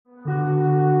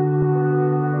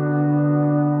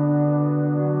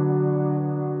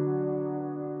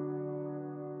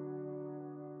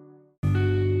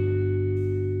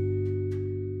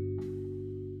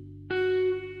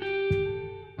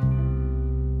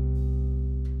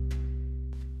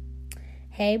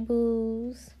Hey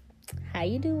boos, how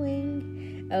you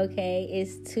doing? Okay,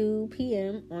 it's 2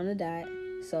 p.m. on the dot,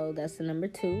 so that's the number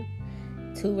 2.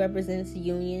 2 represents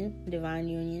union, divine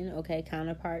union, okay,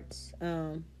 counterparts,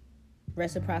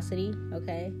 reciprocity,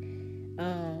 okay,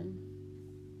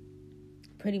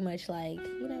 pretty much like,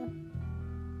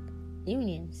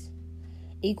 unions,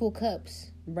 equal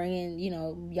cups, bringing,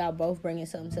 y'all both bringing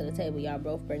something to the table, y'all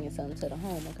both bringing something to the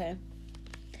home, okay?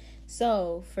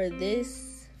 So, for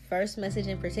this first message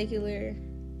in particular,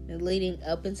 leading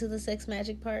up into the sex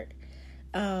magic part,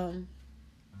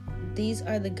 these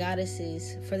are the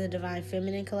goddesses for the Divine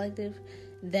Feminine Collective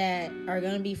that are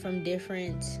going to be from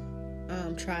different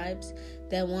tribes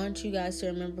that want you guys to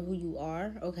remember who you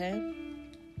are, okay?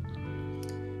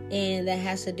 And that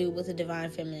has to do with the Divine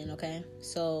Feminine, okay?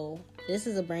 So, this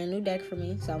is a brand new deck for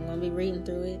me, so I'm going to be reading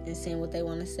through it and seeing what they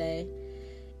want to say.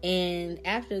 And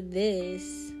after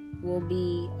this will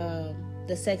be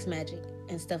the sex magic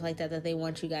and stuff like that they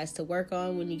want you guys to work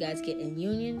on when you guys get in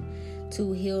union,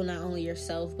 to heal not only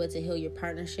yourself but to heal your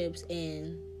partnerships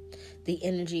and the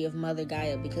energy of Mother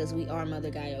Gaia, because we are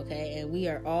Mother Gaia, okay? And we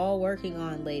are all working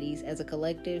on, ladies, as a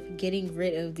collective, getting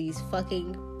rid of these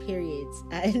fucking periods.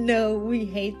 I know we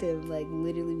hate them, like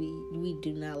literally we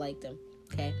do not like them,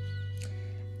 okay?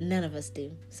 None of us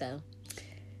do. So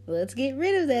let's get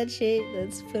rid of that shit.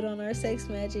 Let's put on our sex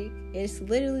magic. It's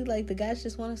literally like the guys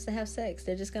just want us to have sex.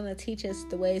 They're just going to teach us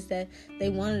the ways that they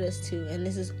wanted us to. And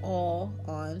this is all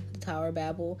on the Tower of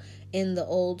Babel, in the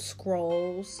old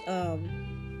scrolls,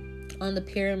 on the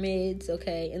pyramids,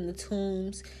 okay, in the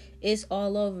tombs. It's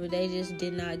all over. They just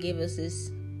did not give us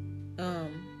this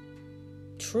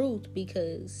truth,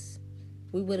 because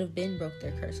we would have been broke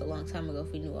their curse a long time ago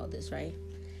if we knew all this, right?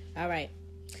 All right.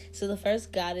 So the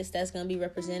first goddess that's going to be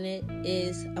represented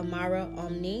is Amara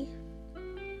Omni.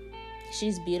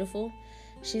 She's beautiful.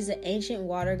 She's an ancient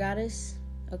water goddess,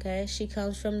 okay? She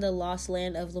comes from the lost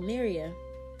land of Lemuria,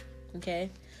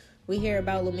 okay? We hear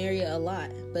about Lemuria a lot,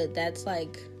 but that's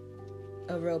like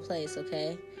a real place,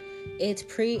 okay? It's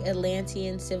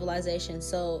pre-Atlantean civilization,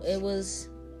 so it was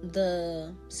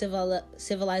the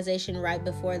civilization right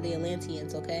before the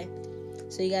Atlanteans, okay?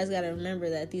 So you guys got to remember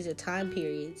that these are time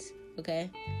periods, okay?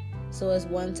 So as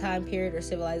one time period or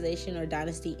civilization or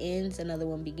dynasty ends, another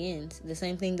one begins. The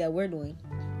same thing that we're doing.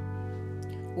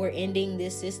 We're ending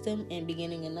this system and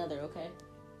beginning another, okay?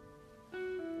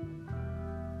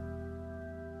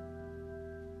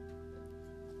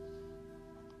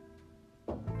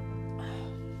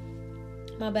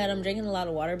 My bad, I'm drinking a lot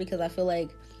of water because I feel like,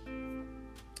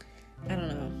 I don't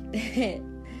know.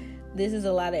 This is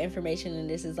a lot of information and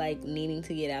this is like needing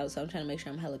to get out, so I'm trying to make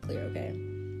sure I'm hella clear, okay?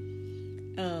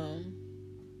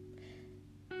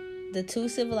 The two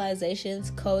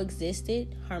civilizations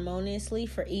coexisted harmoniously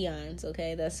for eons,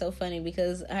 okay? That's so funny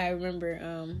because I remember,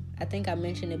 I think I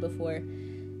mentioned it before,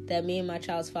 that me and my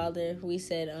child's father, we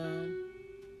said,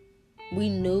 we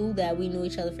knew that we knew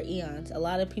each other for eons. A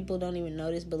lot of people don't even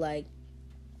notice, but like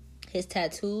his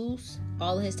tattoos,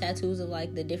 all of his tattoos of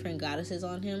like the different goddesses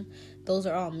on him, those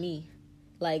are all me.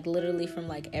 Like literally from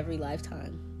like every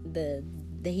lifetime.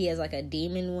 He has like a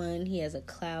demon one, he has a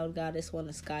cloud goddess one,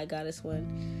 a sky goddess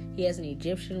one, he has an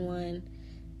Egyptian one,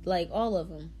 like all of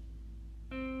them.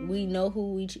 We know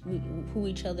who each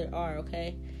other are,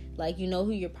 okay? Like, you know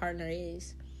who your partner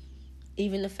is.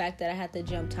 Even the fact that I had to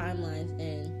jump timelines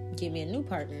and get me a new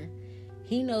partner,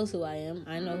 he knows who I am,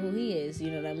 I know who he is,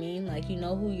 you know what I mean? Like, you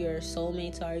know who your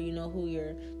soulmates are, you know who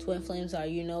your twin flames are,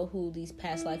 you know who these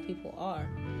past life people are.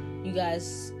 You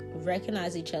guys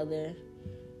recognize each other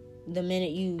the minute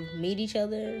you meet each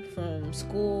other, from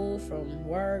school, from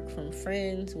work, from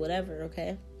friends, whatever,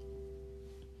 okay?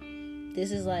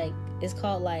 This is like, it's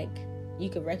called like, you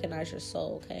could recognize your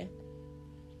soul, okay?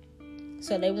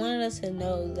 So they wanted us to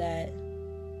know that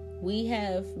we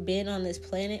have been on this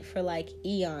planet for like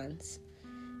eons,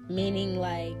 meaning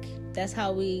like, that's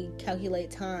how we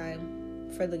calculate time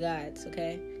for the gods,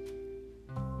 okay?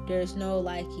 There's no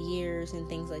like years and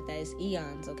things like that, it's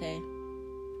eons, okay?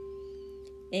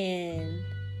 And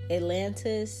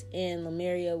Atlantis and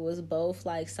Lemuria was both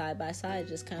like side by side,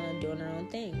 just kind of doing their own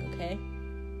thing, okay?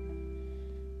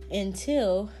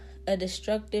 Until a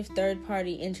destructive third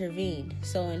party intervened.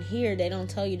 So in here, they don't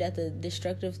tell you that the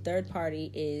destructive third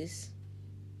party is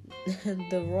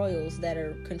the royals that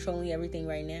are controlling everything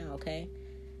right now, okay?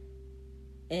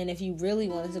 And if you really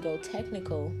wanted to go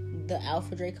technical, the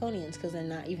Alpha Draconians, because they're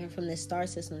not even from this star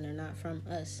system, they're not from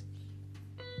us,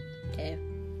 okay?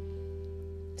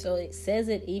 So it says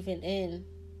it even in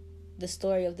the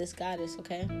story of this goddess,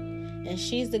 okay? And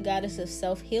she's the goddess of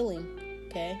self-healing,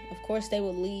 okay? Of course, they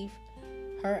would leave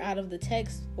her out of the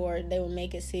text, or they will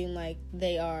make it seem like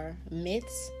they are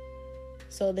myths.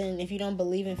 So then if you don't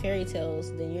believe in fairy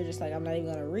tales, then you're just like, I'm not even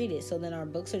going to read it. So then our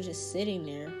books are just sitting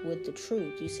there with the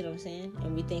truth. You see what I'm saying?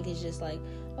 And we think it's just like,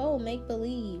 oh, make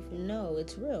believe. No,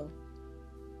 it's real.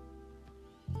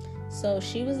 So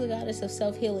she was the goddess of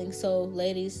self-healing. So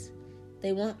ladies,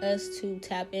 they want us to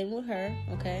tap in with her,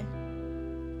 okay?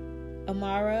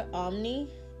 Amara Omni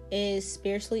is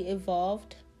spiritually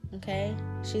evolved, okay?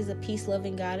 She's a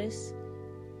peace-loving goddess.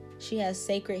 She has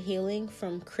sacred healing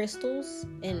from crystals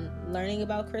and learning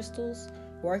about crystals,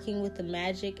 working with the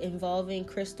magic involving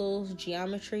crystals,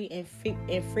 geometry, and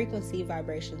frequency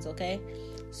vibrations, okay?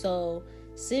 So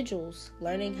sigils,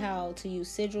 learning how to use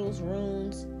sigils,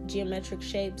 runes, geometric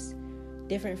shapes,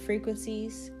 different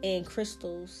frequencies, and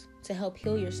crystals to help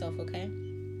heal yourself, okay?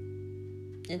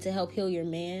 And to help heal your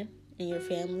man and your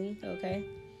family, okay?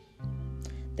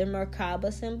 The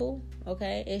Merkaba symbol,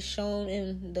 okay, is shown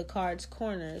in the card's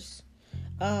corners.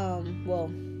 Well,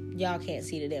 y'all can't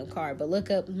see the damn card, but look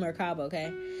up Merkaba,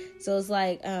 okay? So it's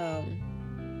like,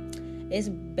 it's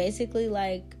basically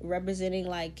like representing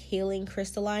like healing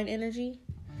crystalline energy.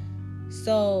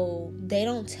 So they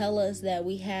don't tell us that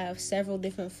we have several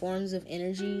different forms of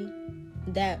energy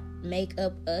that make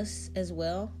up us as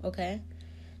well, okay?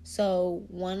 So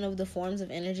one of the forms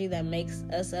of energy that makes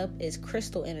us up is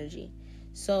crystal energy.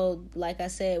 So, like I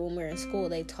said, when we were in school,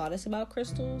 they taught us about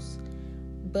crystals,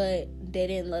 but they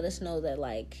didn't let us know that,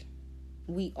 like,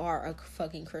 we are a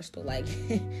fucking crystal. Like,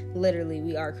 literally,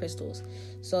 we are crystals.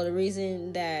 So, the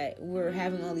reason that we're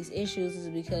having all these issues is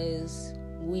because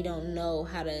we don't know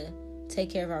how to take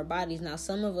care of our bodies. Now,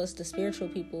 some of us, the spiritual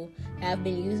people, have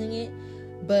been using it,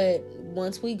 but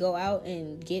once we go out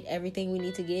and get everything we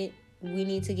need to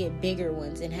get bigger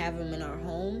ones and have them in our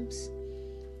homes.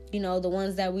 You know, the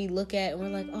ones that we look at and we're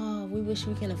like, oh, we wish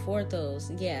we can afford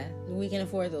those. Yeah, we can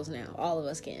afford those now. All of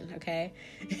us can, okay?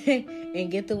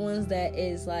 And get the ones that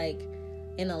is like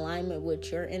in alignment with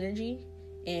your energy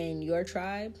and your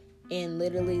tribe, and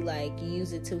literally like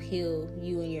use it to heal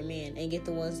you and your man, and get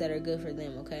the ones that are good for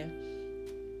them, okay?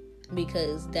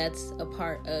 Because that's a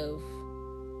part of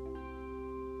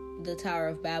the Tower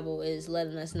of Babel, is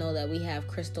letting us know that we have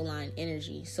crystalline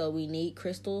energy. So we need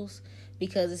crystals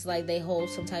because it's like they hold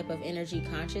some type of energy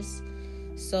conscious.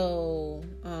 So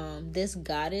this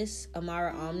goddess,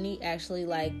 Amara Omni, actually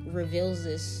like reveals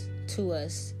this to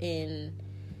us in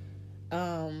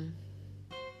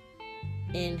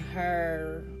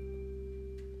her,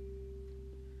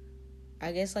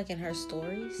 I guess, like in her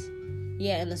stories.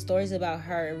 Yeah, in the stories about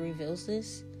her, it reveals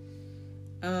this.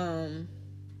 I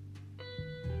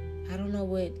don't know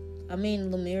what, I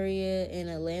mean, Lemuria and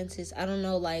Atlantis, I don't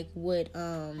know like what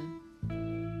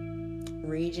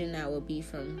region that would be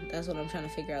from. That's what I'm trying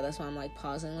to figure out. That's why I'm like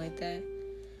pausing like that.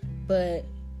 But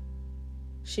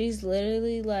she's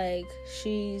literally like,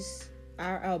 she's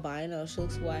our albino. She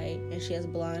looks white and she has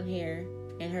blonde hair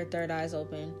and her third eye's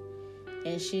open,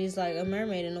 and she's like a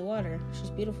mermaid in the water. She's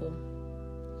beautiful,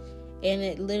 and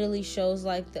it literally shows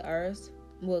like the earth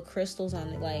with crystals on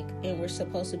it, like, and we're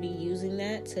supposed to be using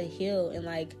that to heal, and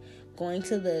like going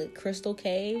to the crystal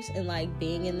caves and like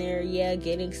being in there, yeah,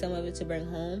 getting some of it to bring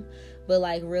home, but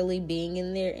like really being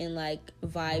in there and like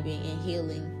vibing and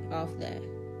healing off that.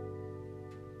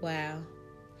 Wow.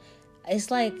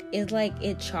 It's like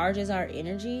it charges our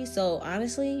energy. So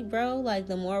honestly, bro, like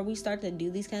the more we start to do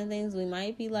these kind of things, we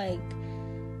might be like,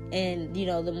 and you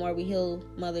know, the more we heal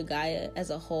Mother Gaia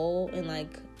as a whole and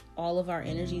like all of our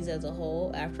energies as a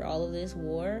whole after all of this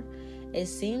war, it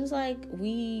seems like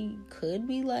we could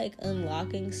be like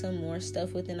unlocking some more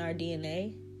stuff within our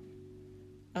DNA.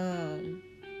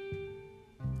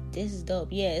 This is dope.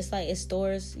 Yeah, it's like it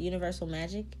stores universal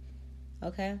magic.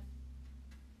 Okay.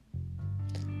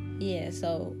 Yeah,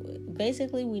 so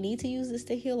basically we need to use this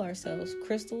to heal ourselves.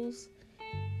 Crystals,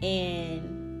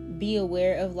 and be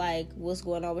aware of like what's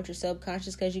going on with your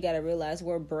subconscious, because you got to realize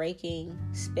we're breaking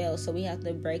spells. So we have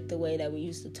to break the way that we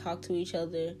used to talk to each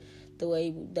other, the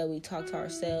way that we talk to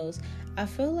ourselves. I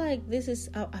feel like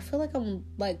I'm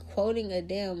like quoting a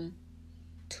damn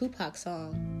Tupac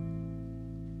song.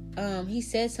 He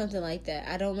said something like that.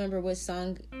 I don't remember what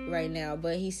song right now,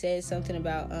 but he said something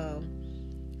about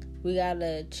we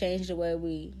gotta change the way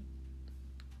we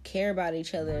care about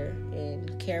each other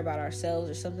and care about ourselves,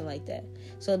 or something like that.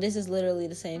 So this is literally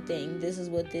the same thing. This is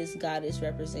what this goddess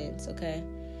represents, okay?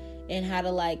 And how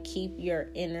to like keep your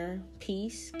inner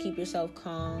peace, keep yourself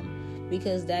calm,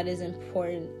 because that is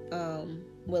important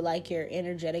with like your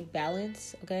energetic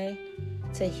balance, okay?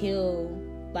 To heal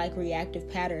like reactive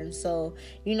patterns. So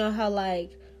you know how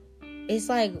like it's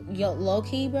like, yo,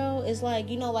 low-key, bro, it's like,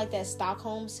 you know, like that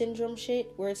Stockholm syndrome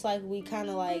shit, where it's like we kind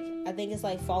of like, I think it's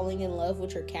like falling in love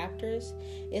with your captors.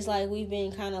 It's like we've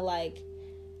been kind of like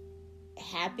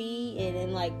happy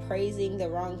and like praising the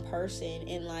wrong person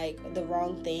and like the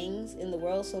wrong things in the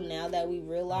world. So now that we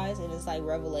realize, and it's like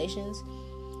revelations,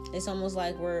 it's almost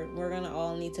like we're gonna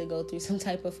all need to go through some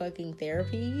type of fucking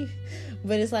therapy.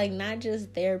 But it's like not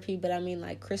just therapy, but I mean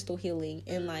like crystal healing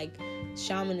and like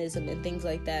shamanism and things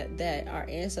like that our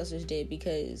ancestors did,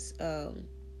 because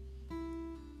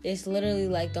it's literally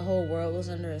like the whole world was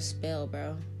under a spell,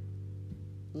 bro.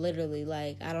 Literally,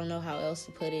 like, I don't know how else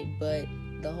to put it, but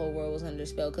the whole world was under a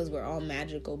spell, because we're all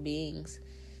magical beings.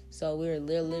 So we were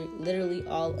literally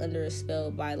all under a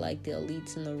spell by like the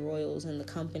elites and the royals and the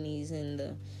companies and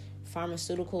the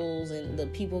pharmaceuticals and the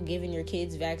people giving your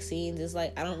kids vaccines. It's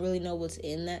like, I don't really know what's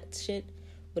in that shit,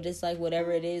 but it's like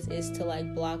whatever it is to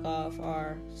like block off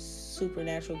our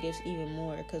supernatural gifts even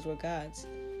more, because we're gods.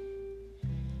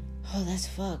 Oh, that's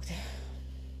fucked.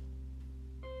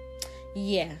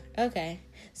 Yeah, okay.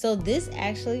 So this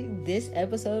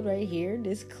episode right here,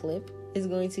 this clip, is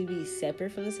going to be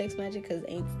separate from the sex magic, because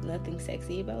ain't nothing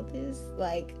sexy about this.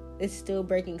 Like, it's still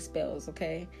breaking spells,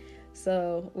 okay?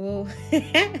 So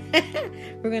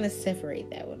we're gonna separate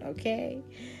that one, okay?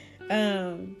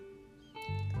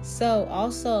 So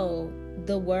also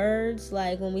the words,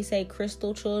 like when we say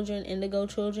crystal children, indigo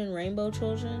children, rainbow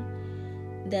children,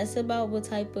 that's about what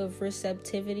type of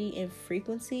receptivity and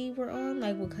frequency we're on,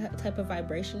 like what type of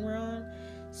vibration we're on.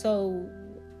 So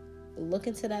look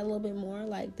into that a little bit more,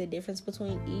 like the difference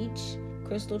between each.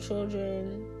 Crystal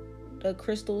children, the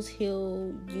crystals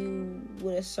heal you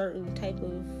with a certain type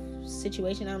of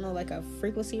situation, I don't know, like a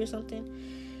frequency or something.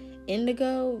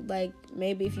 Indigo, like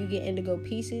maybe if you get indigo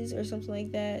pieces or something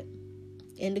like that,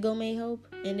 indigo may help.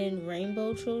 And then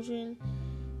rainbow children,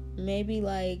 maybe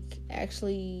like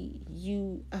actually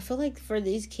I feel like for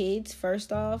these kids,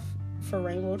 first off, for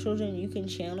rainbow children, you can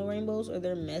channel rainbows or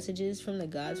their messages from the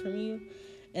gods from you.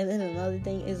 And then another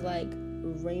thing is like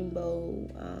rainbow,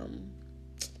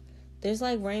 there's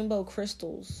like rainbow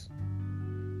crystals.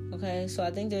 Okay, so I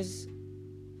think there's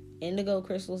indigo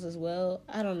crystals as well.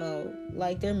 I don't know,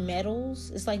 like they're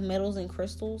metals. It's like metals and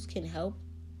crystals can help.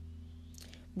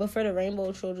 But for the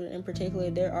rainbow children in particular,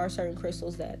 there are certain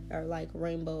crystals that are like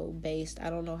rainbow based. I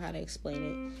don't know how to explain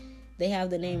it. They have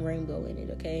the name rainbow in it,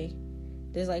 okay?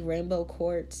 There's like rainbow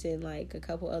quartz and like a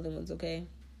couple other ones, okay?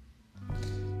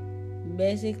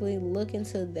 Basically, look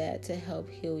into that to help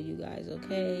heal you guys,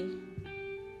 okay?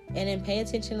 And then pay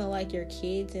attention to like your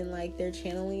kids and like their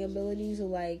channeling abilities, or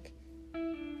like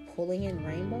pulling in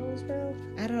rainbows, bro.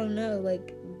 I don't know,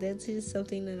 like that's just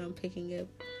something that I'm picking up.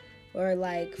 Or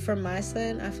like for my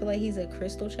son, I feel like he's a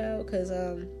crystal child,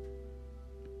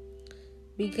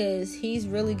 because he's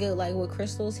really good like with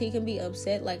crystals. He can be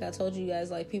upset, like I told you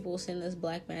guys, like people send us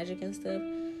black magic and stuff.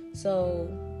 So,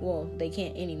 well, they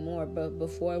can't anymore, but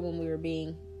before, when we were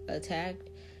being attacked,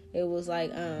 it was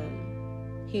like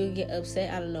he would get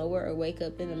upset out of nowhere or wake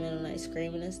up in the middle of the night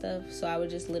screaming and stuff. So I would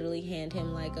just literally hand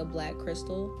him like a black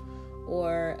crystal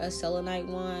or a selenite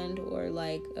wand or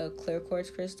like a clear quartz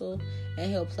crystal,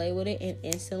 and he'll play with it, and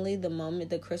instantly, the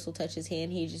moment the crystal touches his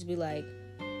hand, he'd just be like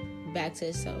back to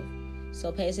himself.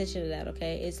 So pay attention to that,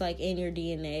 okay? It's like in your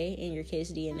DNA, in your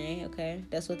kid's DNA, okay?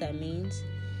 That's what that means.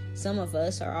 Some of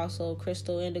us are also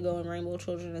crystal, indigo, and rainbow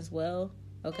children as well,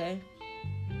 okay?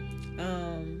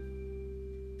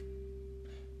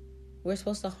 We're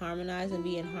supposed to harmonize and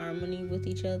be in harmony with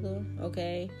each other,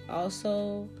 okay?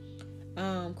 Also,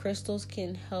 crystals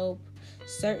can help.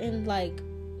 Certain like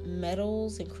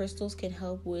metals and crystals can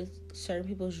help with certain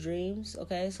people's dreams,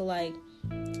 okay? So like,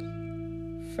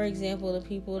 for example, the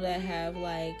people that have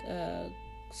like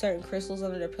certain crystals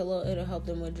under their pillow, it'll help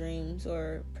them with dreams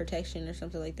or protection or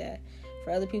something like that.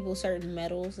 For other people, certain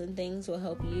metals and things will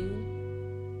help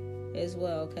you as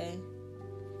well, okay?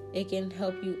 It can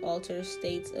help you alter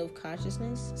states of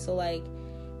consciousness. So like,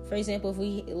 for example, if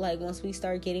we like, once we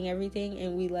start getting everything,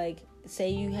 and we like, say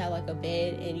you had like a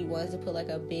bed and you wanted to put like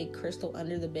a big crystal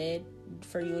under the bed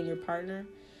for you and your partner,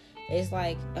 it's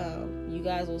like you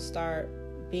guys will start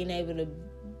being able to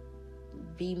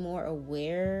be more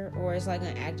aware, or it's like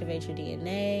gonna activate your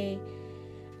DNA.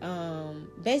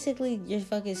 Basically your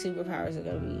fucking superpowers are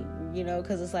gonna be, you know,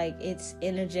 because it's like, it's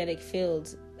energetic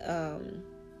fields.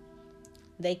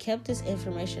 They kept this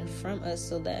information from us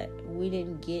so that we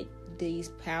didn't get these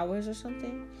powers or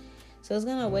something. So it's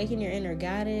gonna awaken your inner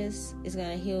goddess. It's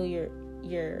gonna heal your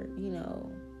you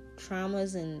know,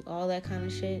 traumas and all that kind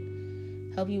of shit.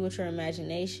 Help you with your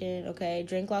imagination, okay?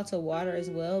 Drink lots of water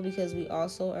as well, because we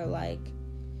also are like,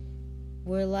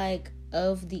 we're like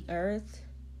of the earth.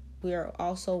 We are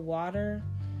also water,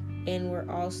 and we're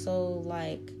also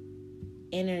like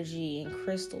energy and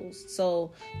crystals.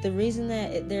 So the reason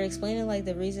that they're explaining, like,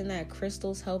 the reason that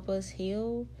crystals help us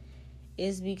heal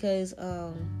is because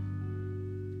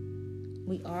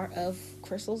we are of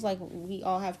crystals. Like, we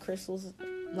all have crystals.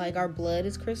 Like, our blood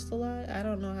is crystallized. I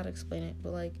don't know how to explain it,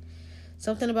 but like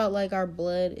something about like our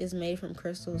blood is made from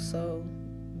crystals, so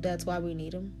that's why we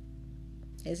need them.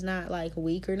 It's not like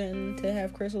weak or nothing to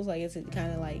have crystals. Like, it's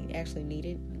kind of like actually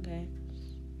needed. Okay,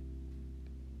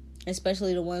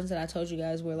 especially the ones that I told you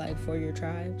guys were like for your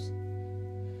tribes.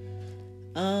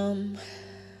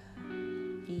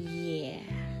 Yeah,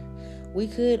 we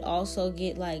could also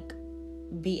get like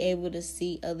be able to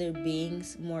see other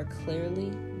beings more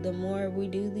clearly the more we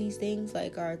do these things.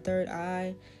 Like, our third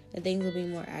eye and things will be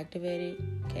more activated.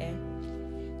 Okay,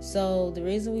 so the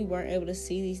reason we weren't able to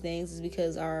see these things is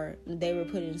because they were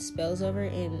putting spells over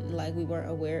it, and like we weren't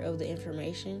aware of the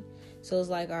information. So it's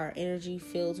like our energy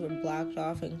fields were blocked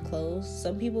off and closed.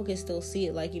 Some people can still see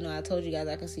it. Like, I told you guys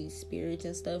I can see spirits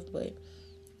and stuff, but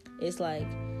it's like,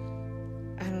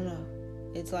 I don't know.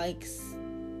 It's like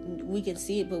we can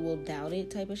see it, but we'll doubt it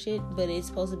type of shit. But it's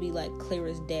supposed to be like clear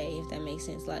as day, if that makes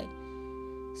sense. Like,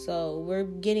 so we're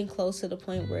getting close to the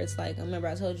point where it's like, I remember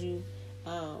I told you,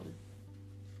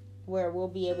 where we'll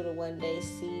be able to one day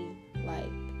see like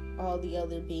all the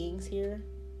other beings here,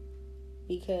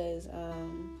 because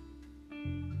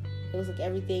it was like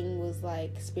everything was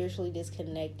like spiritually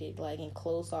disconnected, like, and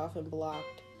closed off and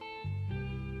blocked.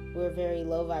 We're very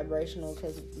low vibrational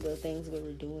because of the things we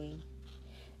were doing.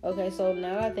 Okay, so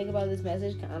now that I think about this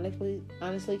message,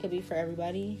 honestly could be for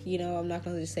everybody. I'm not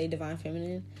going to just say divine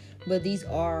feminine, but these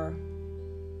are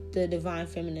the divine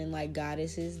feminine, like,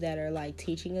 goddesses that are like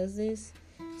teaching us this.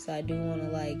 So I do want to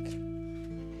like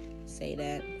say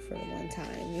that for the one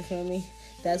time, you feel me?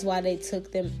 That's why they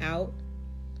took them out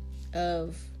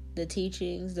of the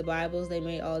teachings, the Bibles. They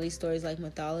made all these stories like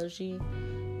mythology,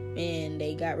 and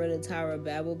they got rid of the Tower of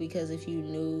Babel, because if you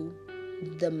knew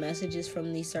the messages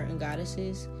from these certain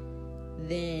goddesses,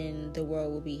 then the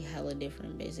world will be hella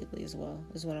different, basically, as well,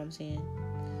 is what I'm saying.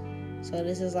 So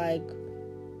this is like,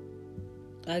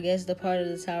 I guess, the part of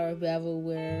the Tower of Babel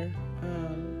where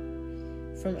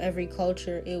from every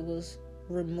culture it was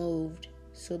removed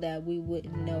so that we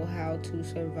wouldn't know how to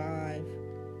survive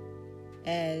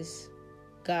as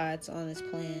gods on this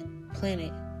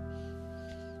planet.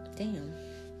 Damn.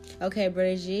 Okay,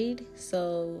 Brigitte.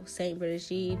 So Saint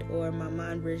Brigitte, or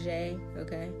Maman Brigitte.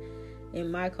 Okay,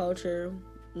 in my culture,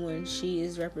 when she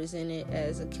is represented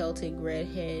as a Celtic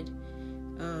redhead,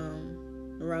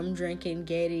 rum drinking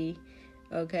Getty,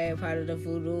 okay, a part of the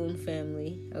Voodoo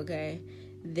family, okay,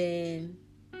 then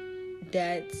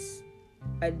that's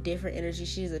a different energy.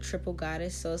 She's a triple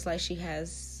goddess, so it's like she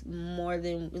has more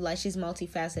than, like, she's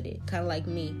multifaceted, kind of like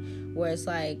me, where it's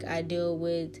like I deal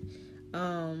with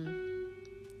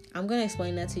I'm gonna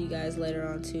explain that to you guys later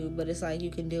on too, but it's like you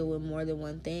can deal with more than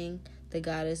one thing. The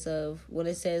goddess of, when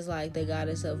it says like the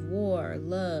goddess of war,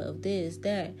 love, this,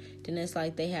 that, then it's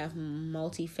like they have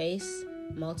multifaceted.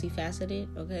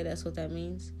 Okay, that's what that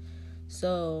means.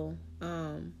 So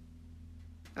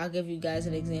I'll give you guys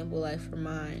an example. Like, for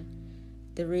mine,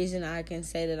 the reason I can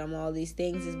say that I'm all these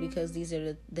things is because these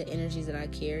are the energies that I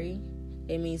carry.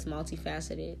 It means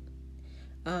multifaceted.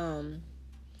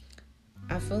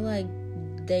 I feel like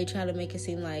they try to make it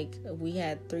seem like we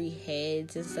had 3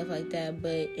 heads and stuff like that,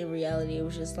 but in reality it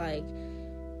was just like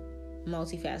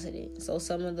multifaceted. So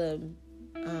some of the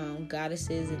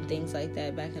goddesses and things like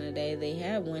that back in the day, they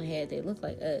had 1 head. They looked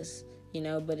like us,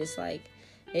 but it's like,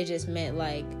 it just meant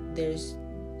like there's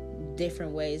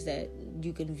different ways that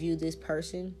you can view this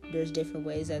person. There's different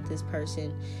ways that this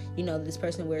person, this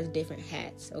person wears different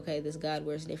hats. Okay, this god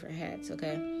wears different hats.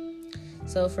 Okay,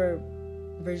 so for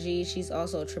Brigitte, she's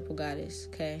also a triple goddess.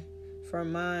 Okay, for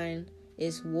mine,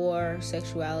 it's war,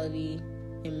 sexuality,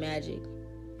 and magic,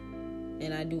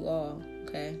 and I do all.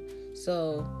 Okay,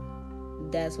 so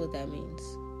that's what that means.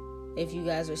 If you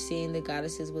guys are seeing the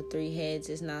goddesses with 3 heads,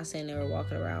 it's not saying they were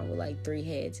walking around with like 3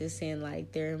 heads. It's saying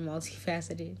like they're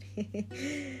multifaceted.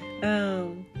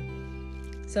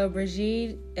 So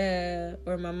Brigitte,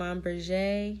 or Maman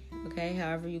Brigitte, okay,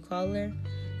 however you call her,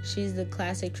 she's the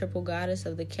classic triple goddess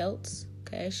of the Celts.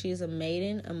 Okay, she's a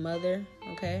maiden, a mother,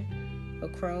 okay, a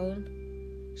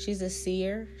crone. She's a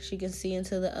seer. She can see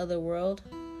into the other world.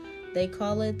 They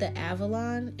call it the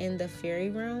Avalon in the fairy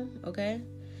realm, okay?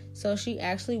 So she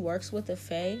actually works with the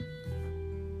Fae.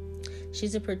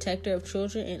 She's a protector of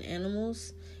children and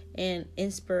animals, and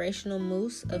inspirational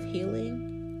muse of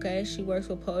healing, okay? She works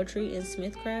with poetry and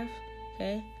smithcraft,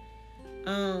 okay?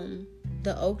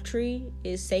 The oak tree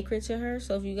is sacred to her.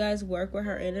 So if you guys work with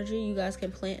her energy, you guys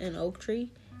can plant an oak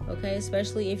tree, okay?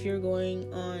 Especially if you're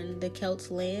going on the Celts'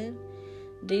 land.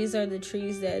 These are the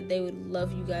trees that they would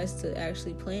love you guys to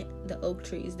actually plant, the oak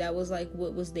trees. That was like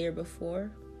what was there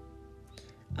before.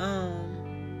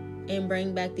 And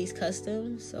bring back these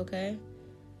customs, okay?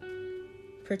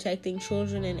 Protecting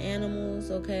children and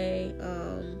animals, okay?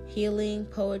 Healing,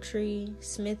 poetry,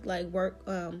 work,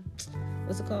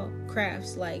 what's it called?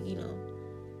 Crafts, like, you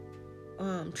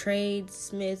know,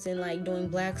 tradesmiths and like doing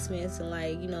blacksmiths and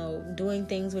like, you know, doing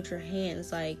things with your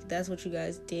hands. Like, that's what you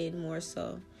guys did more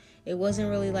so. It wasn't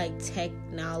really like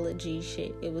technology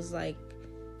shit. It was like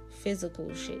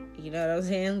physical shit. You know what I'm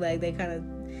saying? Like they're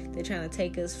trying to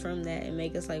take us from that and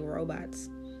make us like robots.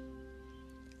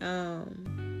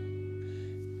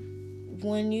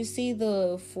 When you see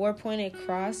the 4-pointed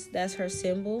cross, that's her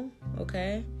symbol,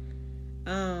 okay?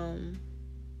 I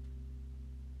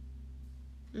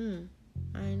didn't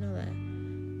know that.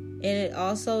 And it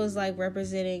also is like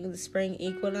representing the spring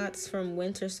equinox from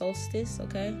winter solstice,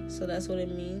 okay? So that's what it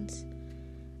means.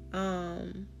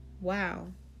 Wow.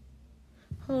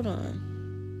 Hold on.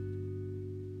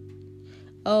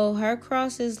 Oh, her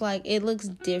cross is like, it looks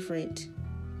different.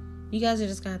 You guys are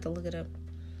just gonna have to look it up.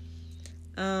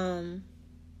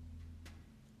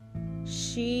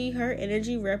 Her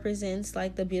energy represents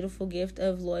like the beautiful gift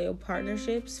of loyal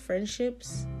partnerships,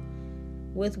 friendships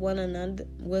with one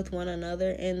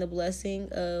another, and the blessing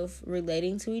of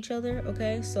relating to each other,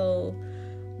 okay? So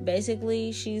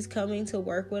basically she's coming to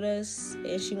work with us,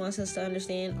 and she wants us to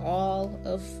understand all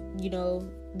of, you know,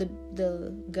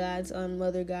 the gods on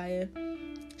Mother Gaia.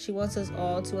 She wants us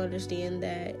all to understand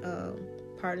that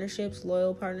partnerships,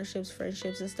 loyal partnerships,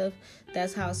 friendships and stuff,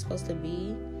 that's how it's supposed to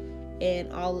be.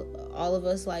 And all of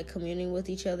us like communing with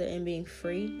each other and being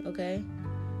free, okay?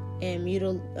 And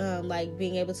like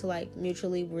being able to like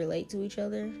mutually relate to each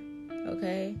other,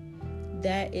 okay?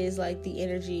 That is like the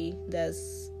energy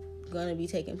that's gonna be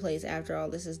taking place after all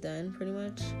this is done, pretty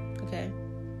much, okay?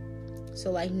 So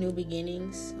like new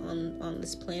beginnings on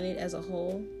this planet as a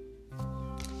whole.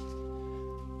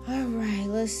 All right,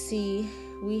 let's see.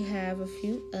 We have a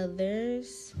few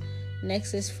others.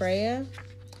 Next is Freya.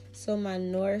 So my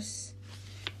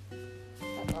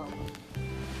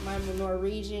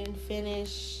Norwegian,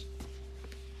 Finnish,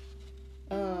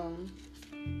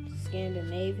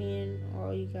 Scandinavian,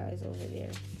 all you guys over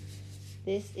there.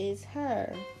 This is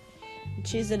her.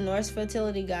 She's a Norse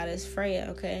fertility goddess, Freya,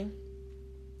 okay?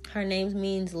 Her name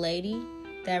means lady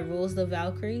that rules the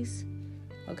Valkyries,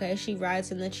 okay? She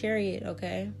rides in the chariot,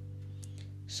 okay?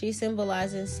 She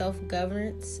symbolizes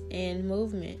self-governance and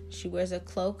movement. She wears a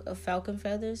cloak of falcon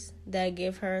feathers that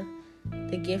give her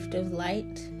the gift of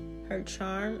light. Her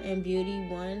charm and beauty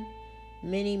won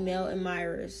many male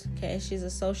admirers, okay? She's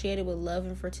associated with love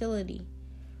and fertility.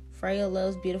 Freya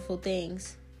loves beautiful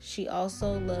things. She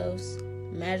also loves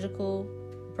magical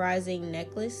brising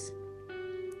necklace.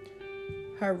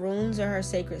 Her runes are her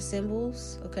sacred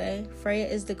symbols, okay? Freya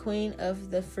is the queen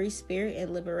of the free spirit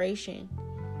and liberation.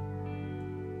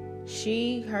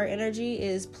 Her energy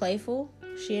is playful.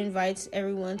 She invites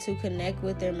everyone to connect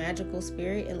with their magical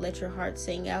spirit and let your heart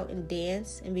sing out and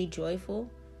dance and be joyful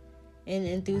and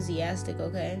enthusiastic,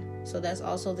 okay? So that's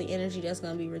also the energy that's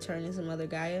going to be returning to Mother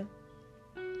Gaia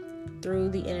through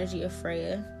the energy of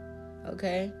Freya,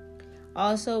 okay?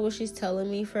 Also, what she's telling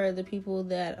me for the people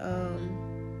that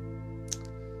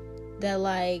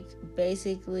like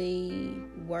basically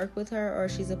work with her, or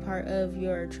she's a part of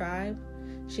your tribe,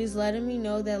 she's letting me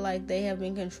know that like they have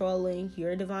been controlling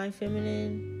your divine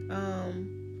feminine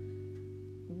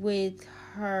with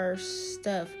her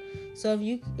stuff. So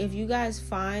if you guys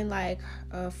find like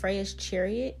Freya's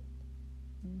chariot,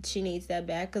 she needs that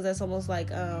back, because that's almost like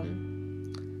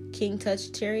King Tut's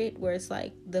chariot, where it's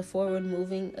like the forward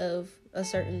moving of a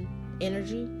certain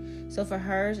energy. So for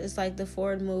hers, it's like the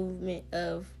forward movement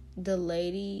of the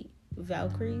lady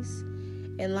Valkyries,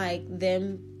 and like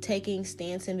them taking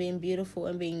stance and being beautiful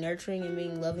and being nurturing and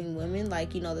being loving women,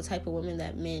 like, you know, the type of women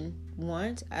that men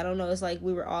want. I don't know, it's like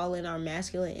we were all in our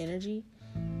masculine energy,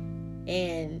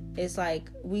 and it's like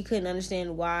we couldn't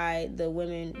understand why the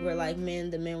women were like men,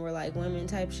 the men were like women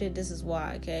type shit. This is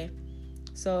why, okay?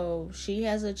 So she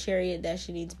has a chariot that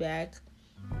she needs back.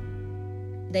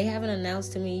 They haven't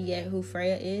announced to me yet who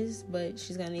Freya is, but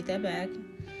she's gonna need that back.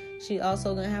 She's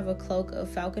also gonna have a cloak of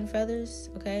falcon feathers,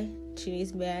 okay? She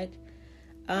needs back.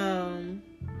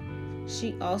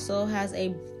 She also has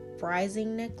a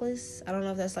brising necklace. I don't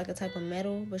know if that's like a type of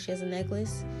metal, but she has a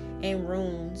necklace and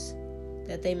runes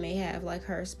that they may have, like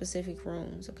her specific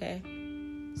runes, okay?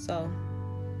 So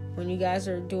when you guys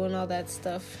are doing all that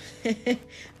stuff,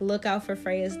 look out for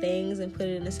Freya's things and put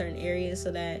it in a certain area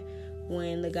so that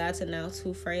when the gods announce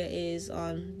who Freya is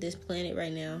on this planet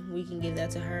right now, we can give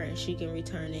that to her and she can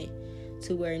return it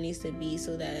to where it needs to be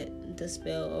so that the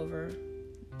spell over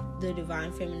the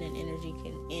divine feminine energy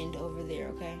can end over there,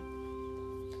 okay?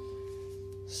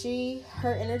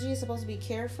 Her energy is supposed to be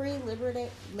carefree,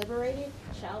 liberated,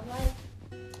 childlike,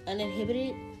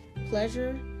 uninhibited,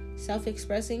 pleasure,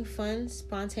 self-expressing, fun,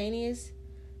 spontaneous,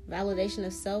 validation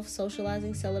of self,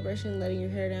 socializing, celebration, letting your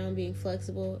hair down, being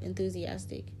flexible,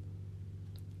 enthusiastic.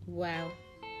 Wow.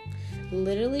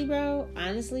 Literally, bro,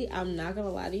 honestly, I'm not gonna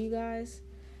lie to you guys.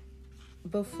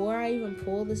 Before I even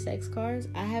pull the sex cards,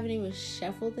 I haven't even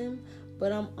shuffled them,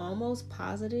 but I'm almost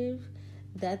positive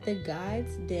that the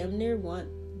gods damn near want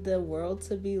the world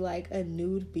to be like a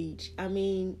nude beach. I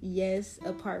mean, yes,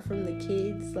 apart from the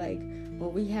kids, like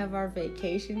when we have our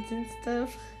vacations and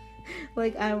stuff,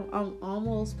 like I'm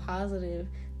almost positive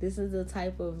this is the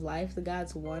type of life the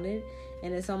gods wanted.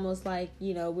 And it's almost like,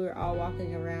 you know, we're all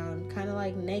walking around kind of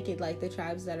like naked, like the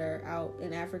tribes that are out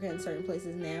in Africa and certain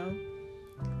places now.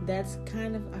 That's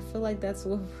kind of, I feel like that's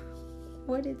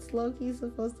what it's low-key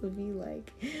supposed to be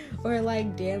like. Or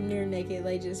like damn near naked,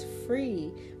 like just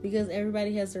free, because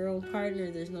everybody has their own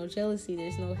partner. There's no jealousy,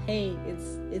 there's no hate.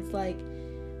 It's like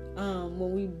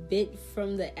when we bit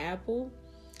from the apple,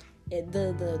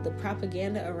 the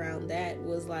propaganda around that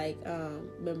was like,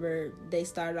 remember they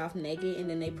started off naked and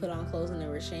then they put on clothes and they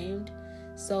were ashamed.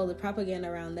 So the propaganda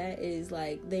around that is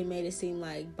like they made it seem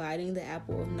like biting the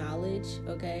apple of knowledge,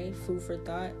 okay, food for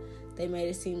thought. They made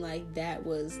it seem like that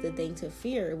was the thing to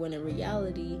fear, when in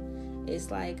reality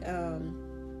it's like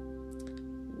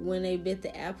when they bit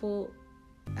the apple,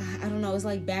 I don't know, it's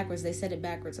like backwards. They said it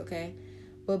backwards, okay?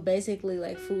 But basically,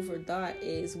 like, food for thought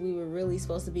is we were really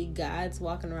supposed to be gods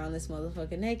walking around this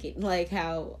motherfucker naked, like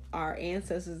how our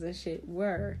ancestors and shit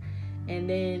were. And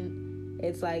then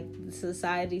it's like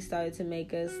society started to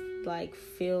make us like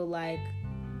feel like,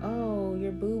 oh,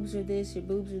 your boobs are this, your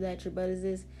boobs are that, your butt is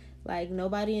this. Like,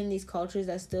 nobody in these cultures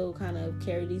that still kind of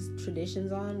carry these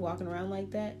traditions on, walking around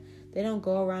like that, they don't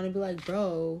go around and be like,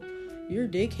 bro, your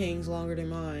dick hangs longer than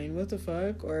mine, what the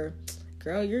fuck? Or,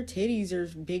 girl, your titties are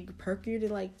big, perkier.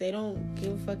 Like, they don't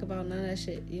give a fuck about none of that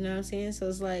shit. You know what I'm saying? So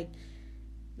it's like,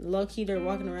 low-key, they're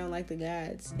walking around like the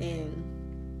gods. And,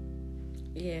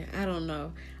 yeah, I don't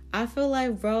know. I feel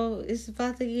like, bro, it's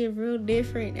about to get real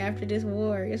different after this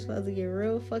war. It's about to get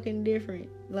real fucking different.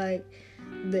 Like,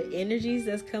 the energies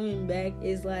that's coming back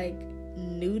is like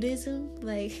nudism.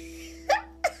 Like,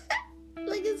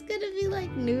 like it's gonna be like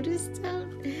nudist stuff.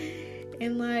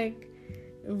 And like,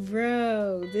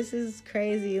 bro, this is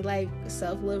crazy. Like,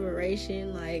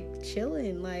 self-liberation, like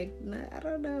chilling, like, I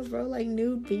don't know, bro, like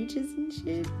nude beaches and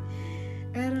shit.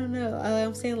 I don't know.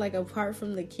 I'm saying, like, apart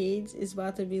from the kids, it's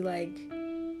about to be like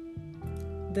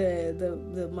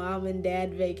the mom and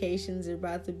dad vacations are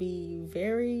about to be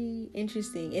very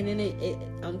interesting. And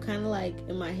then I'm kind of like,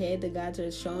 in my head, the gods are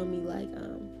showing me like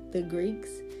the Greeks,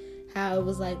 how it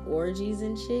was like orgies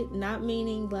and shit, not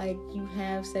meaning like you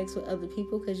have sex with other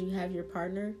people because you have your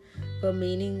partner, but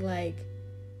meaning like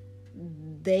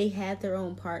they had their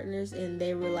own partners and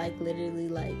they were like literally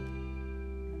like,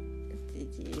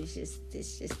 it's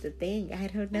just the thing. I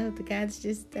don't know. The gods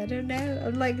just, I don't know.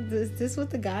 I'm like, is this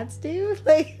what the gods do?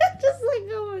 Like, just like,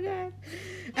 oh my god.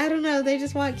 I don't know. They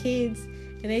just want kids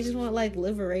and they just want like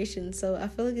liberation. So I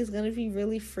feel like it's gonna be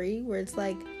really free, where it's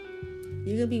like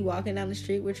you're gonna be walking down the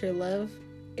street with your love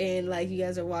and like you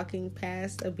guys are walking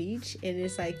past a beach and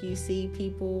it's like you see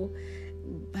people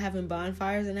having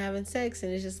bonfires and having sex,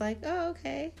 and it's just like, oh,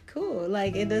 okay, cool.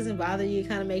 Like, it doesn't bother you. It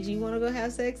kind of makes you want to go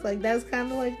have sex. Like, that's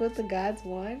kind of like what the gods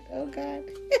want. Oh god.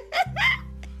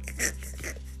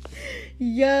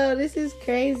 Yo, this is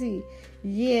crazy.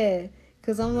 Yeah,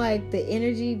 because I'm like, the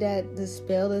energy, that the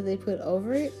spell that they put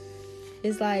over it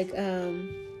is like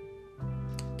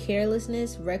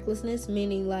carelessness, recklessness,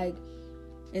 meaning like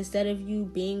instead of you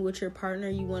being with your partner,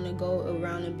 you want to go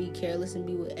around and be careless and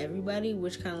be with everybody,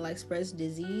 which kind of like spreads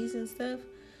disease and stuff.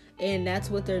 And that's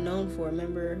what they're known for.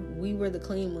 Remember, we were the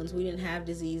clean ones. We didn't have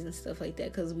disease and stuff like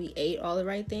that because we ate all the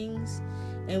right things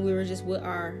and we were just with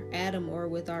our Adam or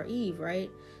with our Eve,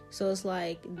 right? So it's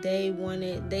like they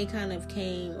kind of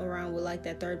came around with like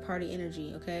that third party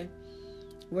energy, okay?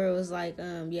 Where it was like,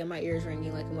 yeah, my ears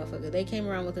ringing like a motherfucker. They came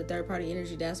around with the third party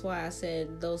energy. That's why I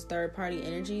said those third party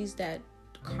energies, that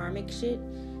karmic shit,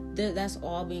 that's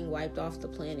all being wiped off the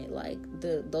planet. Like,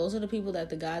 those are the people that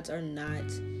the gods are not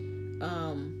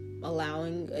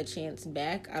allowing a chance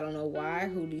back. I don't know why,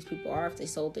 who these people are, if they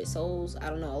sold their souls.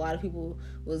 I don't know. A lot of people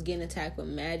was getting attacked with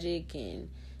magic and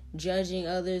judging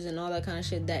others and all that kind of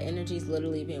shit, that energy is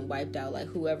literally being wiped out. Like,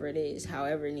 whoever it is,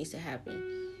 however it needs to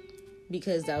happen,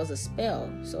 because that was a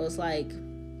spell. So it's like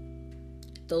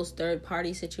those third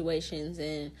party situations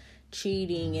and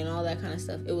cheating and all that kind of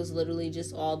stuff, it was literally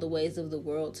just all the ways of the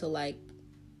world to like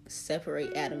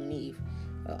separate Adam and Eve,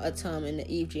 Atum and the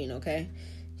Eve gene, okay?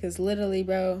 Because literally,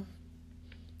 bro,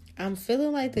 I'm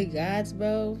feeling like the gods,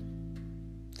 bro.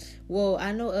 Well,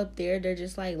 I know up there they're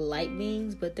just like light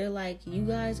beings, but they're like, you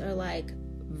guys are like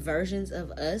versions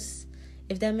of us,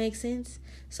 if that makes sense.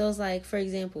 So it's like, for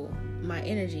example, my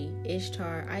energy,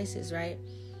 Ishtar, Isis, right?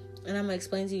 And I'm gonna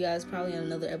explain to you guys probably on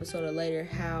another episode or later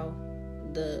how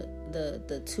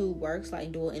the two works,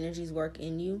 like dual energies work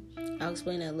in you. I'll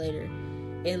explain that later.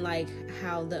 And like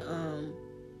how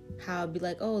how it'd be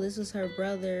like, oh, this was her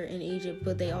brother in Egypt,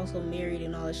 but they also married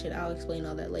and all that shit. I'll explain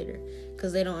all that later,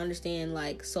 because they don't understand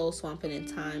like soul swapping and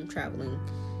time traveling.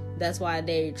 That's why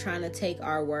they're trying to take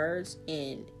our words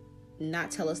and not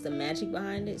tell us the magic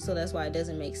behind it. So that's why it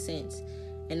doesn't make sense.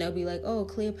 And they'll be like, oh,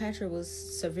 Cleopatra was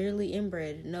severely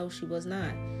inbred. No, she was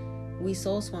not. We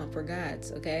soul swamp for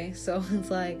gods, okay? So it's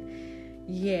like,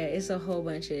 yeah, it's a whole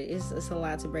bunch of, it's a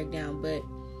lot to break down. But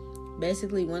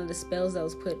basically, one of the spells that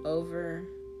was put over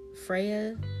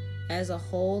Freya as a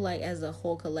whole, like as a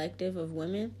whole collective of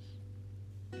women,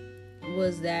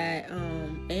 was that,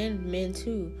 and men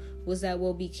too, was that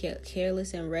we'll be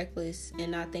careless and reckless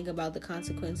and not think about the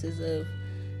consequences of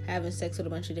having sex with a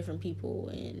bunch of different people,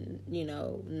 and, you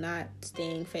know, not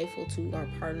staying faithful to our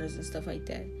partners and stuff like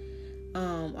that.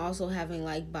 Also having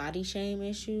like body shame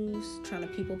issues, trying to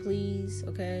people please,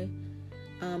 okay?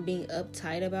 Being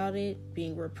uptight about it,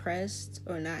 being repressed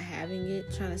or not having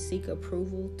it, trying to seek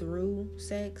approval through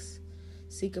sex,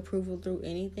 seek approval through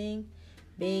anything,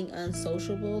 being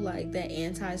unsociable, like that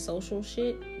antisocial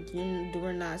shit.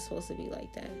 We're not supposed to be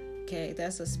like that, okay?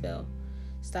 That's a spell.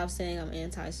 Stop saying I'm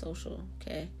antisocial,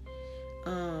 okay?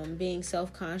 Being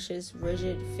self-conscious,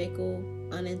 rigid, fickle,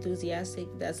 unenthusiastic.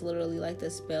 That's literally like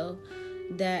the spell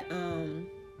that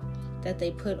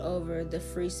they put over the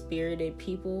free-spirited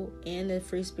people and the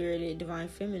free-spirited divine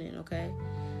feminine, okay?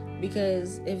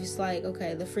 Because if it's like,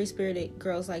 okay, the free-spirited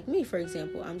girls like me, for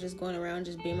example, I'm just going around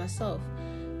just being myself.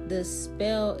 The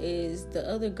spell is the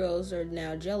other girls are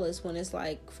now jealous when it's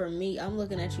like, for me, I'm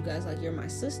looking at you guys like you're my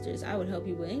sisters. I would help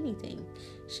you with anything.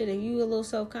 Shit, if you a little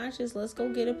self-conscious, let's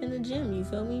go get up in the gym, you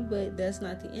feel me? But that's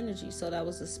not the energy. So that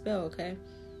was a spell, okay?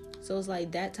 So it's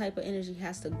like that type of energy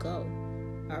has to go.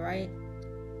 All right,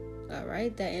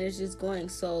 that energy is going.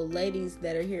 So ladies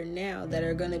that are here now, that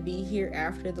are going to be here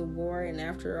after the war and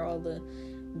after all the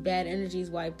bad energies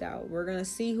wiped out, we're going to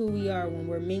see who we are when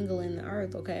we're mingling the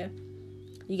earth, okay?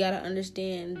 You got to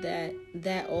understand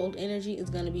that old energy is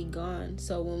going to be gone.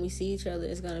 So when we see each other,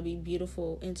 it's going to be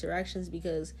beautiful interactions,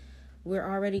 because we're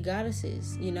already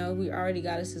goddesses. You know, we're already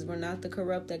goddesses. We're not the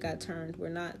corrupt that got turned. We're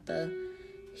not the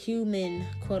human,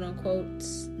 quote unquote,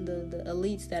 the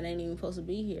elites that ain't even supposed to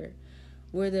be here.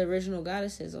 We're the original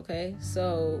goddesses, okay?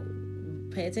 So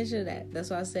pay attention to that. That's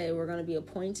why I say we're going to be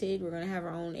appointed. We're going to have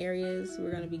our own areas.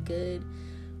 We're going to be good.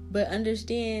 But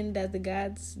understand that the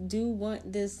gods do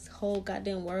want this whole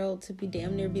goddamn world to be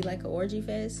damn near be like an orgy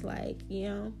fest. Like, you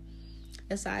know,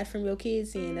 aside from your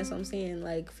kids seeing, that's what I'm saying.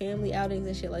 Like, family outings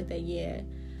and shit like that, yeah.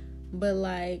 But,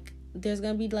 like, there's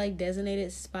going to be, like,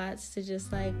 designated spots to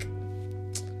just, like,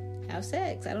 have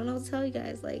sex. I don't know what to tell you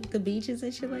guys. Like, the beaches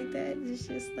and shit like that. It's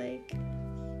just, like,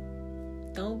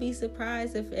 don't be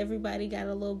surprised if everybody got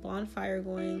a little bonfire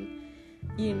going,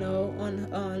 you know,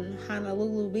 on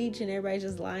Honolulu Beach, and everybody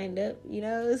just lined up, you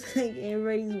know? It's like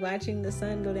everybody's watching the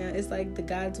sun go down. It's like the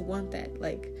gods want that.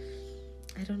 Like,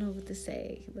 I don't know what to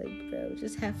say. Like, bro,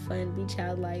 just have fun, be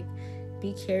childlike,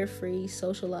 be carefree,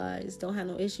 socialize, don't have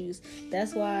no issues.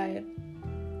 That's why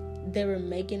they were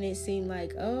making it seem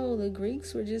like, oh, the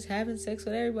Greeks were just having sex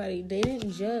with everybody. They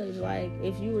didn't judge. Like,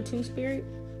 if you were two-spirit,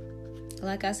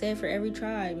 like I said, for every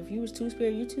tribe, if you was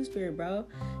two-spirit, you two-spirit, bro.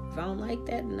 If I don't like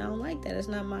that, then I don't like that. It's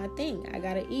not my thing. I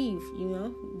got an Eve,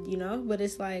 you know? But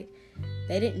it's like,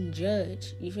 they didn't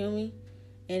judge. You feel me?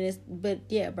 But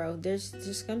yeah, bro, there's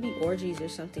just gonna be orgies or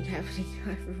something happening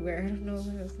everywhere. I don't know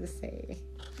what else to say.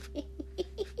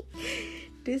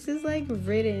 This is like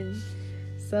written.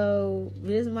 So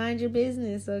just mind your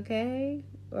business, okay?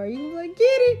 Or you can like, get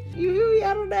it. You feel me?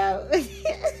 I don't know.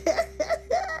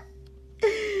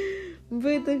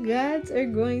 But the gods are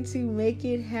going to make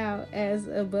it how as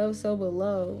above, so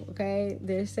below, okay?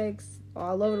 There's sex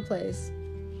all over the place,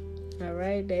 all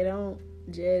right? They don't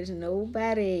judge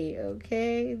nobody,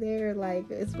 okay? They're like,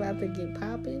 it's about to get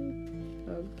popping.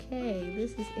 Okay,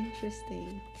 this is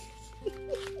interesting.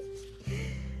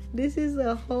 This is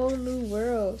a whole new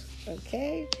world,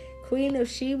 okay? Queen of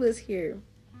Sheba's here.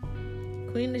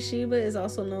 Queen of Sheba is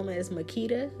also known as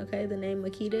Makeda, okay? The name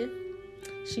Makeda.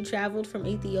 She traveled from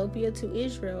Ethiopia to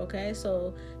Israel, okay?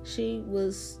 So she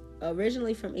was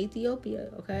originally from Ethiopia,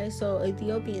 okay? So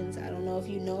Ethiopians, I don't know if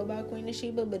you know about Queen of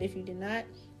Sheba, but if you did not,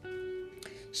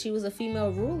 she was a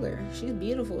female ruler. She's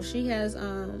beautiful. She has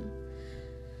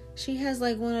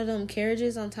like one of them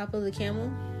carriages on top of the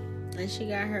camel, and she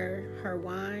got her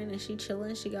wine, and she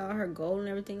chilling. She got all her gold and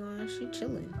everything on. She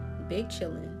chilling, big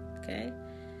chilling, okay?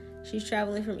 She's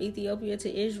traveling from Ethiopia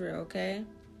to Israel, okay?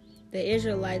 The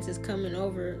Israelites is coming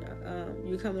over.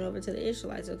 You're coming over to the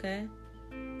Israelites, okay?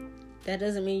 That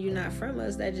doesn't mean you're not from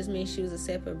us. That just means she was a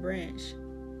separate branch.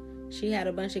 She had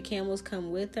a bunch of camels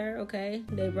come with her, okay?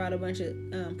 They brought a bunch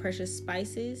of precious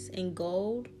spices and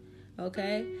gold,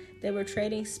 okay? They were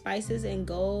trading spices and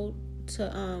gold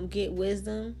to get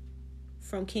wisdom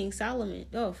from King Solomon.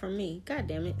 Oh, from me. God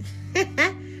damn it.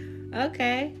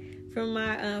 Okay. From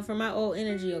my old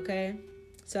energy, okay?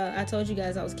 So I told you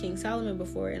guys I was King Solomon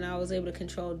before, and I was able to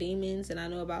control demons, and I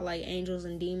know about like angels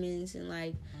and demons and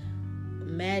like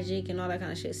magic and all that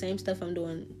kind of shit. Same stuff I'm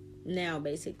doing now,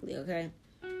 basically, okay?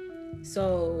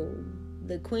 So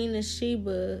the Queen of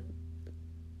Sheba,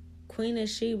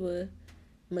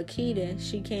 Makeda,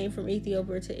 she came from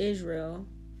Ethiopia to Israel.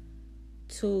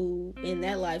 In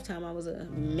that lifetime, I was a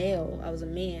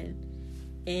man,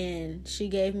 and she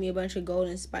gave me a bunch of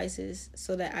golden spices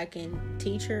so that I can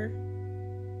teach her,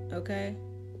 okay,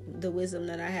 the wisdom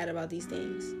that I had about these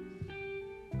things.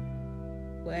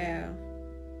 Wow.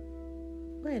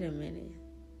 Wait a minute.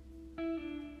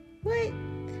 Wait.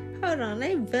 Hold on.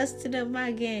 They busted up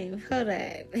my game. Hold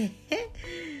on.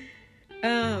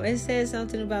 It says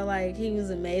something about like he was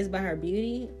amazed by her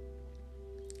beauty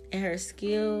and her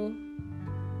skill.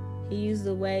 He used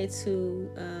the way to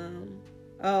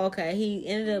he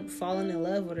ended up falling in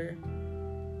love with her.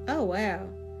 Oh,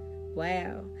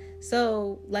 wow.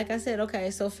 So, like I said,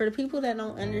 okay, so for the people that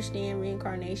don't understand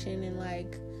reincarnation and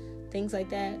like things like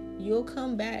that, you'll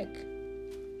come back.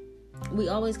 We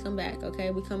always come back,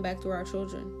 okay? We come back through our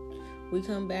children. We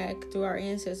come back through our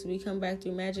ancestors. We come back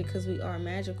through magic because we are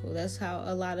magical. That's how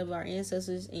a lot of our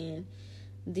ancestors and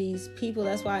these people,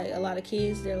 that's why a lot of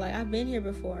kids, they're like, I've been here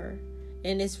before.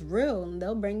 And it's real. And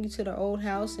they'll bring you to their old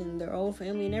house and their old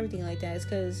family and everything like that. It's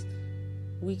because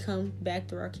we come back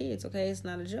through our kids, okay? It's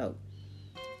not a joke.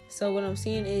 So what I'm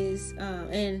saying is,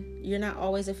 and you're not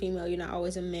always a female, you're not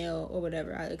always a male or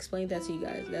whatever. I explained that to you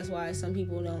guys. That's why some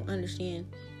people don't understand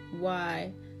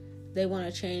why they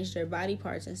want to change their body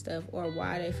parts and stuff, or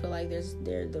why they feel like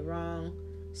they're the wrong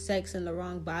sex and the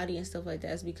wrong body and stuff like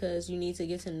that. It's because you need to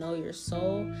get to know your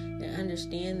soul and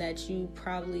understand that you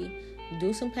probably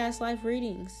do some past life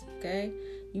readings, okay?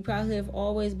 You probably have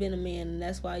always been a man, and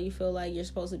that's why you feel like you're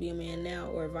supposed to be a man now,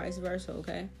 or vice versa,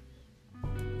 okay?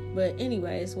 But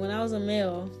anyways, when I was a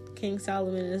male, King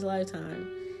Solomon in his lifetime,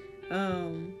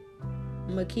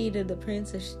 Makeda,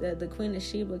 the Queen of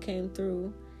Sheba, came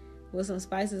through with some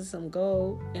spices and some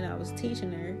gold, and I was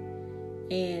teaching her,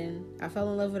 and I fell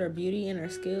in love with her beauty and her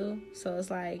skill. So it's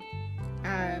like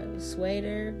I swayed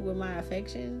her with my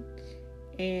affection,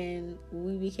 and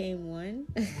we became one.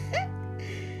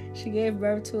 She gave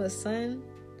birth to a son,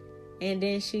 and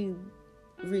then she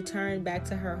returned back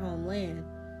to her homeland.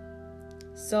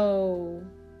 So,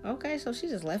 okay, so she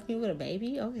just left me with a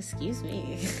baby? Oh, excuse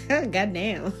me.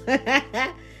 Goddamn.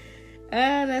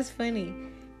 That's funny.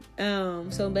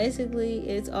 So basically,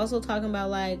 it's also talking about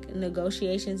like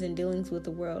negotiations and dealings with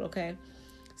the world, okay?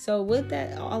 So with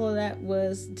that, all of that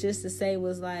was just to say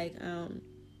was like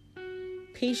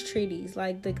peace treaties.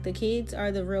 Like the kids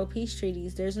are the real peace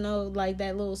treaties. There's no like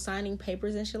that little signing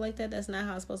papers and shit like that. That's not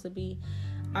how it's supposed to be.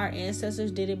 Our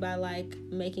ancestors did it by like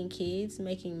making kids,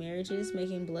 making marriages,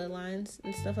 making bloodlines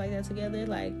and stuff like that together.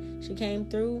 Like she came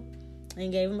through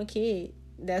and gave him a kid.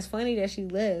 That's funny that she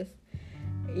left.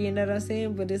 You know what I'm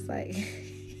saying? But it's like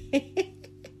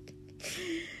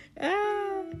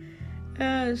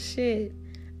oh shit.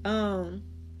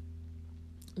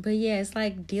 But yeah, it's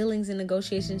like dealings and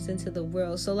negotiations into the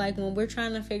world. So like when we're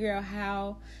trying to figure out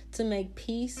how to make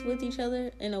peace with each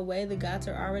other, in a way the gods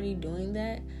are already doing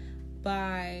that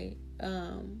by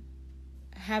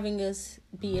having us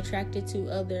be attracted to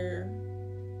other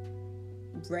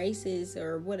races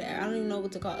or whatever. I don't even know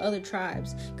what to call other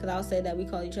tribes, because I'll say that we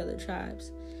call each other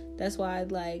tribes. That's why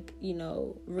like, you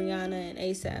know, Rihanna and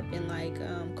ASAP and like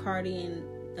Cardi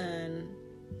and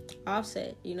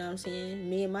Offset, you know what I'm saying?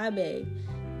 Me and my babe,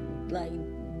 like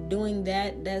doing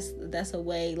that's a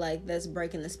way, like that's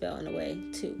breaking the spell in a way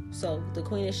too. So the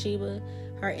Queen of Sheba,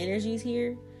 her energy's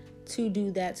here to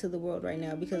do that to the world right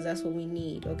now, because that's what we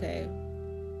need, okay?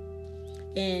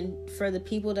 And for the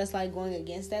people that's like going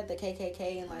against that, the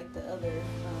KKK and like the other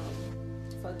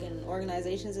fucking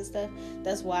organizations and stuff,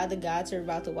 that's why the gods are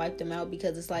about to wipe them out,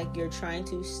 because it's like you're trying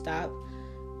to stop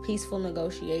peaceful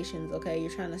negotiations, okay?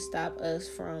 You're trying to stop us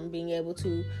from being able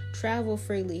to travel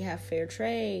freely, have fair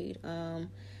trade,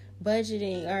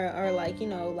 budgeting, or like, you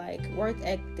know, like work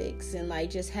ethics, and like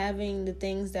just having the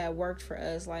things that worked for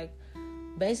us. Like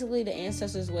basically the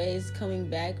ancestors' ways coming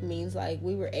back means like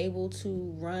we were able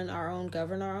to run our own,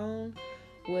 govern our own,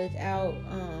 without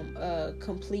a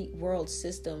complete world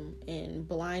system and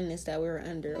blindness that we were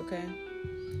under, okay?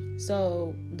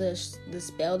 So the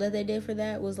spell that they did for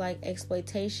that was like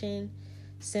exploitation,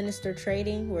 sinister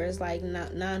trading, where it's like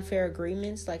non-fair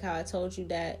agreements, like how I told you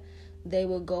that they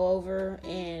would go over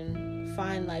and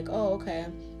find like, oh, okay,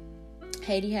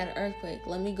 Haiti had an earthquake.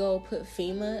 Let me go put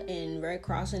FEMA and Red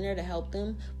Cross in there to help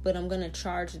them, but I'm going to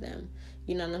charge them.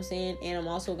 You know what I'm saying? And I'm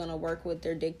also going to work with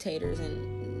their dictators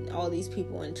and all these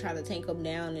people and try to take them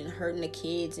down and hurting the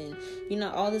kids and, you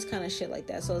know, all this kind of shit like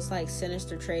that. So it's like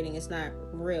sinister trading. It's not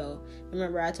real.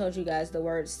 Remember, I told you guys the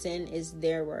word sin is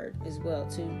their word as well,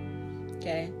 too.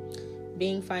 Okay?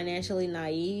 Being financially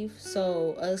naive.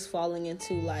 So us falling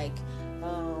into like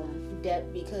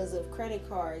debt because of credit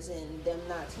cards, and them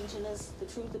not teaching us the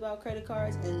truth about credit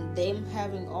cards, and them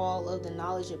having all of the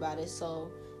knowledge about it. So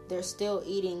they're still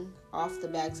eating off the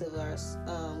backs of us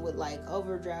with like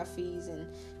overdraft fees and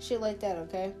shit like that,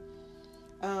 okay?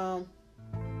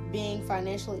 Being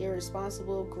financially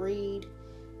irresponsible, greed,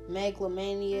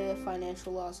 megalomania,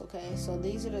 financial loss, okay? So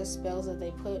these are the spells that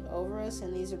they put over us,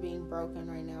 and these are being broken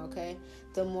right now, okay?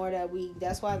 The more that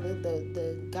that's why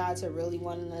the gods are really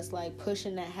wanting us like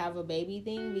pushing that have a baby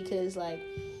thing, because like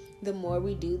the more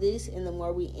we do this and the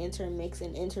more we intermix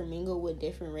and intermingle with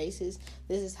different races,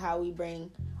 this is how we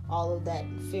bring all of that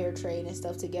fair trade and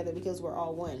stuff together, because we're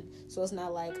all one. So it's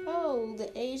not like, oh,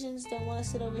 the Asians don't want to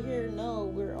sit over here. No,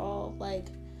 we're all like,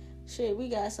 shit, we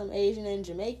got some Asian and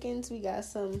Jamaicans, we got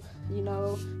some, you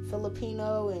know,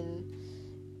 Filipino and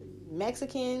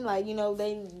Mexican, like, you know,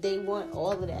 they want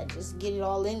all of that. Just get it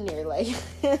all in there, like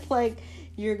like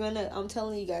I'm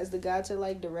telling you guys, the gods are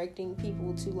like directing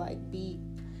people to like be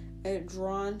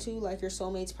drawn to, like your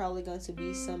soulmate's probably going to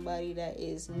be somebody that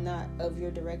is not of your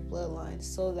direct bloodline,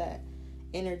 so that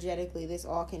energetically this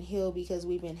all can heal, because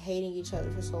we've been hating each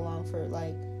other for so long for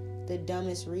like the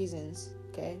dumbest reasons,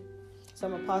 okay? So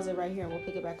I'm gonna pause it right here and we'll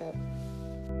pick it back up.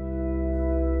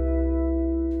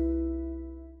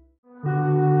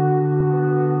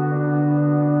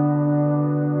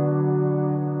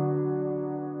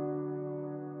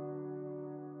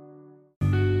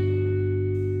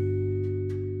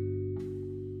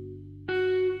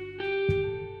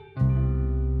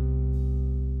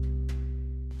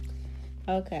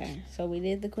 Okay, so we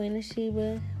did the Queen of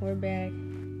Sheba. We're back.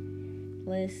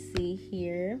 Let's see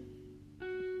here.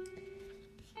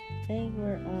 I think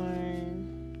we're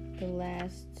on the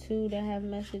last two that have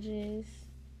messages.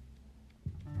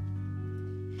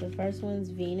 The first one's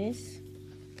Venus.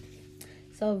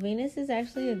 So Venus is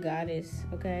actually a goddess,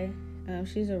 okay?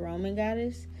 She's a Roman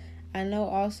goddess. I know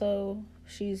also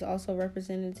she's also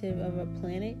representative of a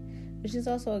planet, but she's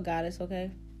also a goddess,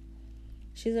 okay?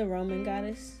 She's a Roman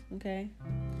goddess, okay?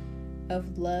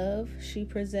 Of love. She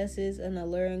possesses an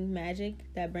alluring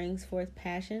magic that brings forth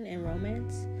passion and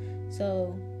romance.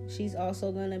 So she's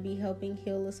also going to be helping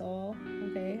heal us all,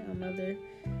 okay? Our mother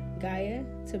Gaia,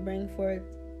 to bring forth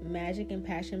magic and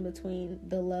passion between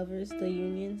the lovers, the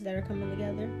unions that are coming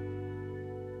together.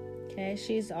 Okay,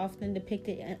 she's often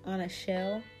depicted on a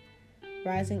shell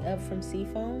rising up from sea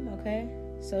foam, okay?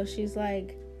 So she's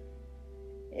like,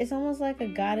 it's almost like a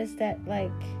goddess that like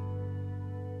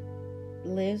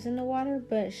lives in the water,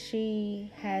 but she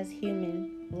has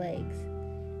human legs,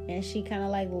 and she kind of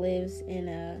like lives in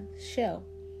a shell,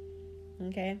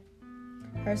 okay?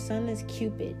 Her son is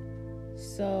Cupid.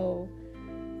 So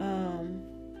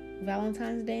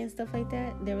Valentine's Day and stuff like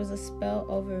that, there was a spell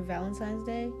over Valentine's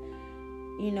Day.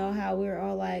 You know how we were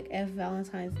all like F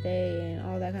Valentine's Day and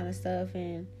all that kind of stuff,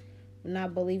 and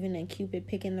not believing in Cupid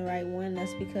picking the right one.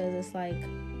 That's because it's like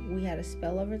we had a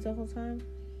spell over it the whole time.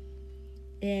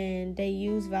 And they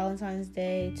use Valentine's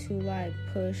Day to like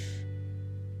push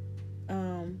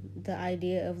the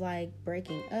idea of like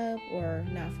breaking up or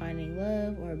not finding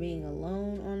love or being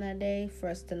alone on that day, for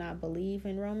us to not believe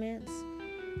in romance.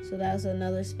 So that's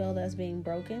another spell that's being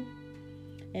broken.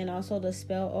 And also the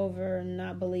spell over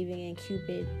not believing in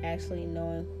Cupid actually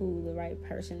knowing who the right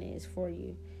person is for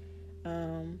you.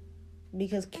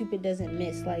 Because Cupid doesn't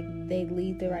miss. Like, they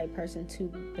lead the right person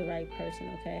to the right person,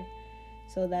 okay?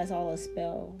 So that's all a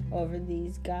spell over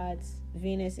these gods,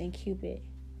 Venus and Cupid,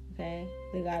 okay?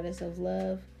 The goddess of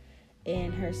love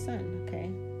and her son,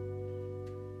 okay?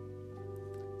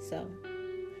 So,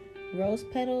 rose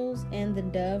petals and the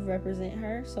dove represent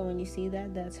her. So when you see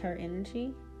that, that's her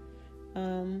energy.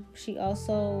 She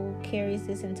also carries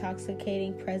this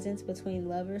intoxicating presence between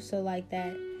lovers. So like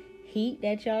that heat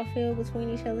that y'all feel between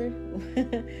each other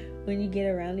when you get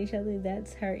around each other,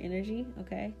 that's her energy,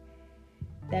 okay?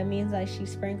 That means like she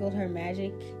sprinkled her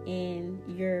magic in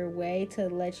your way to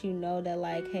let you know that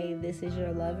like, hey, this is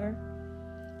your lover.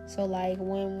 So like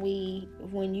when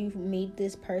you meet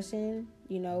this person,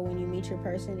 you know, when you meet your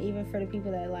person, even for the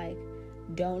people that like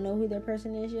don't know who their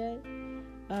person is yet,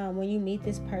 when you meet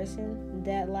this person,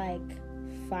 that like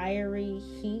fiery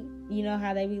heat, you know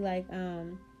how they be like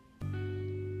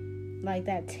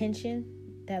that tension,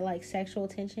 that like sexual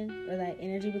tension or that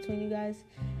energy between you guys,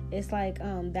 it's like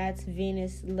that's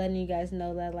Venus letting you guys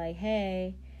know that like,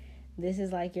 hey, this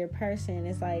is like your person.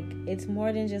 It's like it's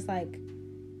more than just like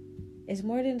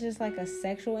a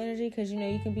sexual energy, because you know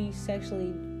you can be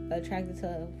sexually attracted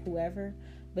to whoever,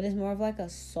 but it's more of like a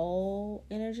soul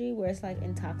energy where it's like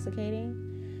intoxicating,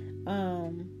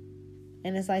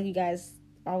 and it's like you guys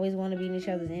always want to be in each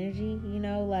other's energy, you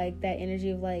know, like that energy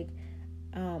of like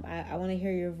I want to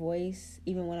hear your voice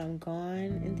even when I'm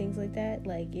gone and things like that.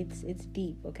 Like it's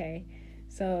deep, okay?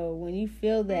 So when you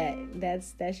feel that,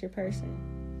 that's your person.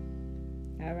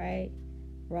 All right.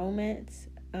 Romance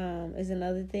is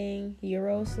another thing.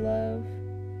 Eros love.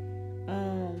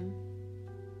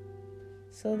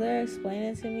 So they're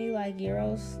explaining to me like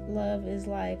Eros love is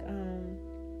like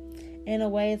in a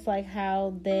way it's like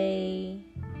how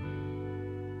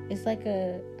it's like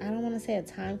I don't want to say a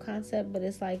time concept, but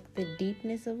it's like the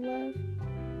deepness of love,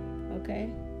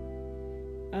 okay?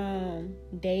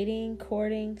 Dating,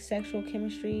 courting, sexual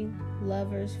chemistry,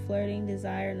 lovers, flirting,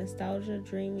 desire, nostalgia,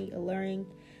 dreaming, alluring,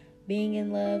 being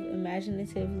in love,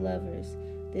 imaginative lovers.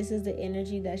 This is the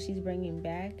energy that she's bringing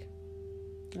back,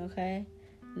 okay?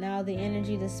 Now the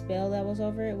energy, the spell that was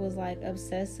over it was like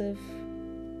obsessive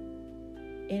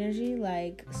energy,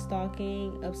 like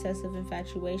stalking, obsessive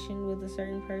infatuation with a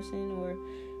certain person or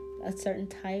a certain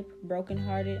type,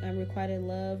 brokenhearted, unrequited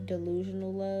love,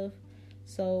 delusional love.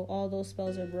 So all those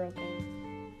spells are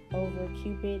broken over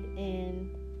Cupid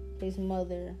and his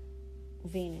mother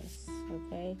Venus,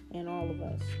 okay, and all of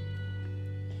us.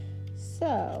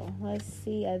 So let's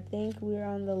see, I think we're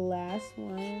on the last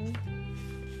one.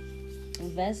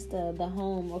 Vesta, the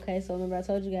home. Okay, so remember I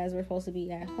told you guys we're supposed to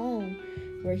be at home.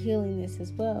 We're healing this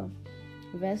as well.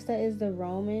 Vesta is the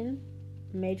Roman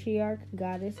matriarch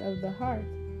goddess of the heart.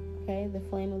 Okay, the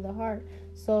flame of the heart.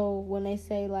 So when they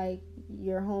say like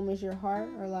your home is your heart,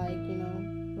 or like, you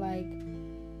know, like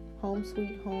home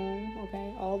sweet home,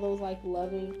 okay, all those like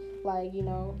loving, like, you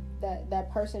know,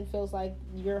 that person feels like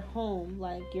your home,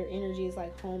 like your energy is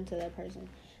like home to that person.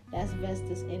 That's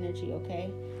Vesta's energy,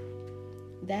 okay?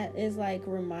 That is like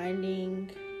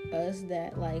reminding us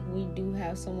that like we do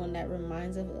have someone that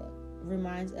reminds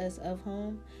us of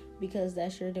home, because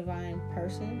that's your divine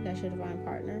person, that's your divine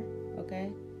partner,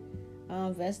 okay?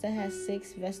 Vesta has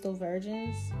 6 Vestal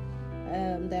virgins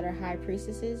that are high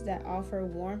priestesses that offer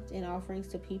warmth and offerings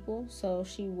to people. So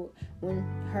when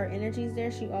her energy is there,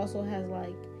 she also has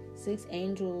like 6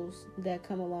 angels that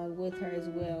come along with her as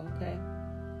well, okay?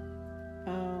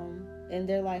 And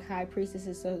they're like high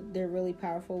priestesses, so they're really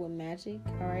powerful with magic,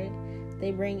 all right?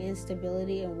 They bring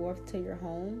instability and warmth to your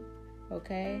home,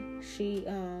 okay? She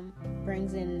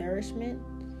brings in nourishment.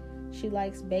 She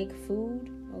likes baked food,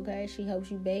 okay? She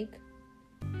helps you bake.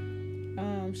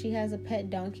 She has a pet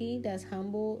donkey that's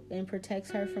humble and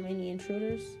protects her from any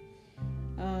intruders.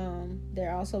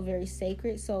 They're also very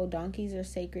sacred, so donkeys are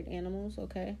sacred animals,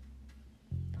 okay?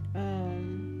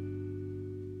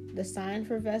 The sign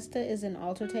for Vesta is an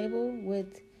altar table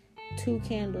with 2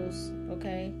 candles,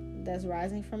 okay, that's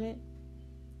rising from it,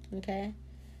 okay?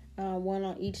 One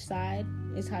on each side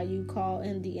is how you call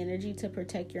in the energy to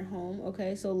protect your home,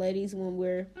 okay? So ladies, when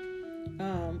we're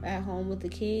at home with the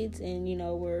kids and, you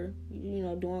know, we're, you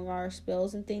know, doing our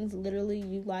spells and things, literally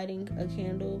you lighting a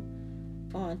candle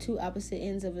on 2 opposite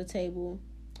ends of the table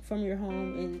from your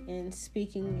home and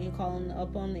speaking and calling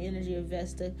up on the energy of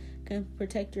Vesta can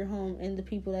protect your home and the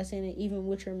people that's in it. Even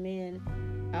with your man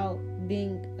out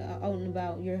being out and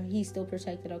about, he's still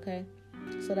protected, okay?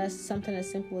 So that's something as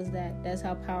simple as that. That's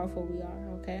how powerful we are,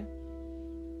 okay?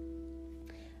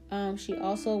 She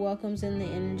also welcomes in the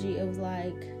energy of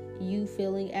like you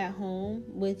feeling at home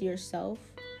with yourself,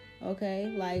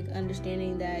 okay? Like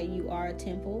understanding that you are a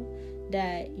temple,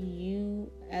 that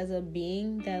you as a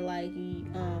being, that like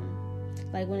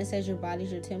Like when it says your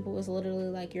body's your temple, it's literally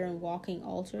like you're a walking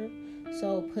altar.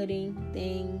 So putting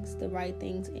the right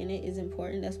things in it is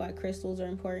important. That's why crystals are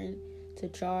important to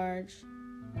charge.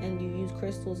 And you use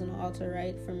crystals in the altar,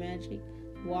 right? For magic.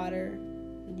 Water,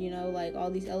 like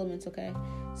all these elements, okay?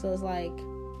 So it's like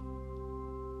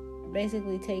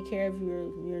basically take care of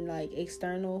your like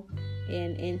external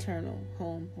and internal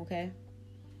home, okay?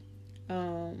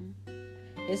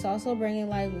 It's also bringing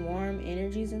like warm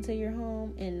energies into your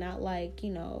home, and not like,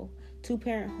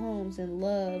 2-parent homes and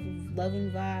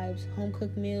loving vibes, home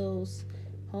cooked meals,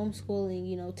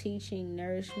 homeschooling, teaching,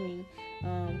 nourishing,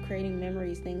 creating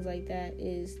memories, things like that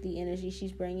is the energy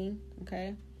she's bringing,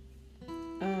 okay?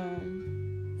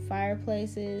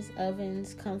 Fireplaces,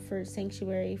 ovens, comfort,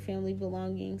 sanctuary, family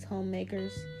belongings,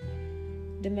 homemakers,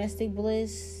 domestic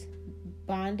bliss,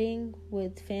 bonding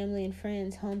with family and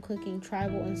friends, home cooking,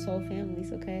 tribal and soul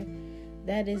families, okay?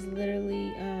 That is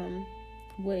literally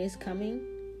what is coming.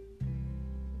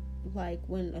 Like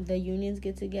when the unions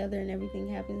get together and everything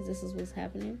happens, this is what's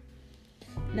happening.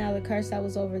 Now the curse that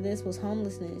was over this was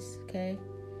homelessness, okay?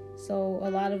 So a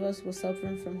lot of us were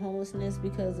suffering from homelessness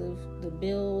because of the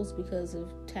bills, because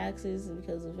of taxes, and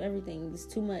because of everything. It's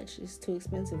too much. It's too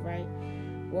expensive, right?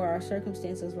 Or our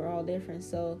circumstances were all different.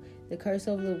 So the curse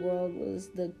over the world was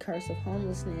the curse of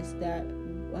homelessness. That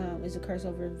is a curse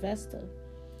over Vesta.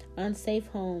 Unsafe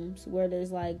homes where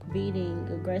there's like beating,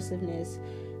 aggressiveness,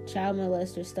 child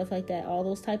molesters, stuff like that. All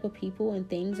those type of people and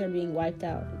things are being wiped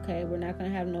out, okay? We're not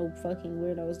going to have no fucking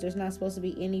weirdos. There's not supposed to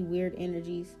be any weird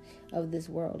energies of this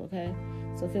world, okay?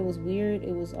 So if it was weird,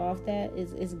 it was off that,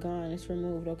 it's gone, it's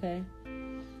removed, okay?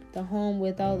 The home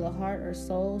without the heart or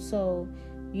soul. So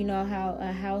you know how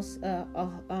a house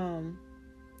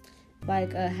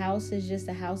like a house is just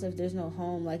a house if there's no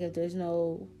home. Like if there's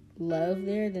no love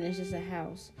there, then it's just a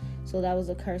house. So that was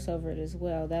a curse over it as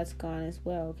well. That's gone as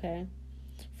well, okay?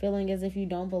 Feeling as if you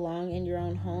don't belong in your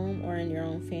own home or in your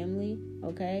own family,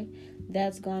 okay?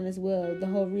 That's gone as well. The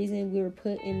whole reason we were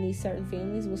put in these certain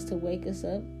families was to wake us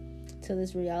up to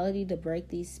this reality, to break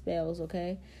these spells,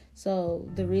 okay? So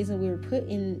the reason we were put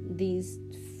in these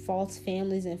false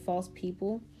families and false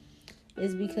people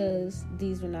is because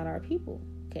these were not our people,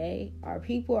 okay? Our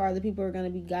people are the people who are going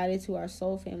to be guided to our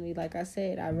soul family. Like I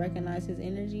said, I recognize his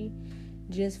energy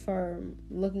just for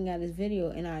looking at his video,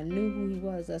 and I knew who he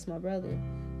was. That's my brother,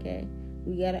 okay?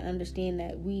 We got to understand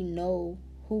that we know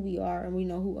who we are and we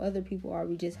know who other people are.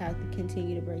 We just have to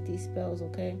continue to break these spells,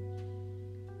 okay?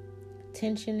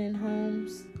 Tension in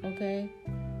homes, okay?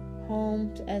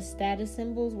 Homes as status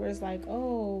symbols, where it's like,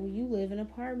 oh, you live in an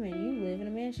apartment, you live in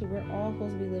a mansion. We're all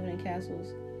supposed to be living in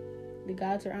castles. The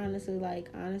gods are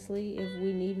honestly, if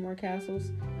we need more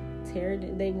castles,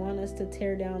 they want us to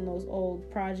tear down those old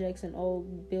projects and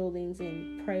old buildings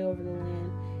and pray over the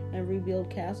land and rebuild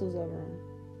castles over them.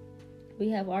 We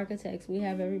have architects, we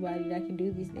have everybody that can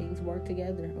do these things, work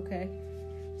together, okay?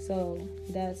 So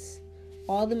that's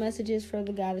all the messages for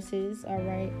the goddesses, all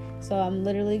right? So I'm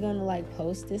literally gonna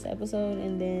post this episode,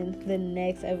 and then the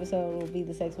next episode will be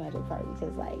the sex magic part,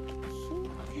 because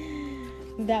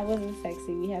that wasn't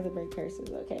sexy. We have to break curses,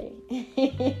 okay?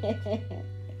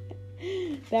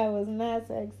 That was not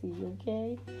sexy,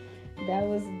 okay? That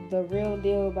was the real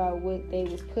deal about what they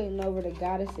was putting over the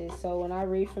goddesses. So when I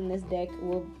read from this deck,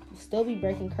 we'll still be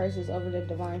breaking curses over the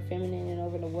divine feminine and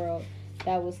over the world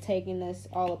that was taking us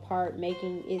all apart,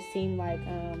 making it seem like,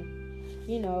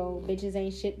 bitches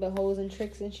ain't shit but hoes and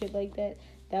tricks and shit like that.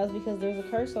 That was because there's a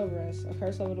curse over us, a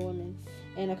curse over the women,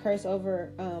 and a curse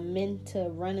over men to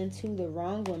run into the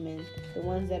wrong women, the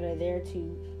ones that are there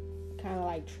to kind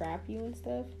of trap you and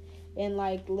stuff. And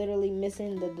literally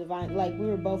missing the divine, we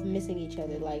were both missing each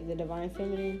other. The divine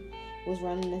feminine was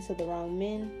running into the wrong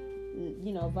men,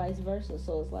 vice versa.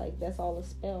 So it's that's all a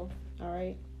spell. All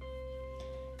right,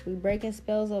 we breaking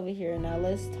spells over here. Now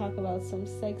let's talk about some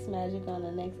sex magic on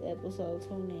the next episode.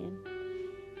 Tune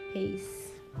in. Peace.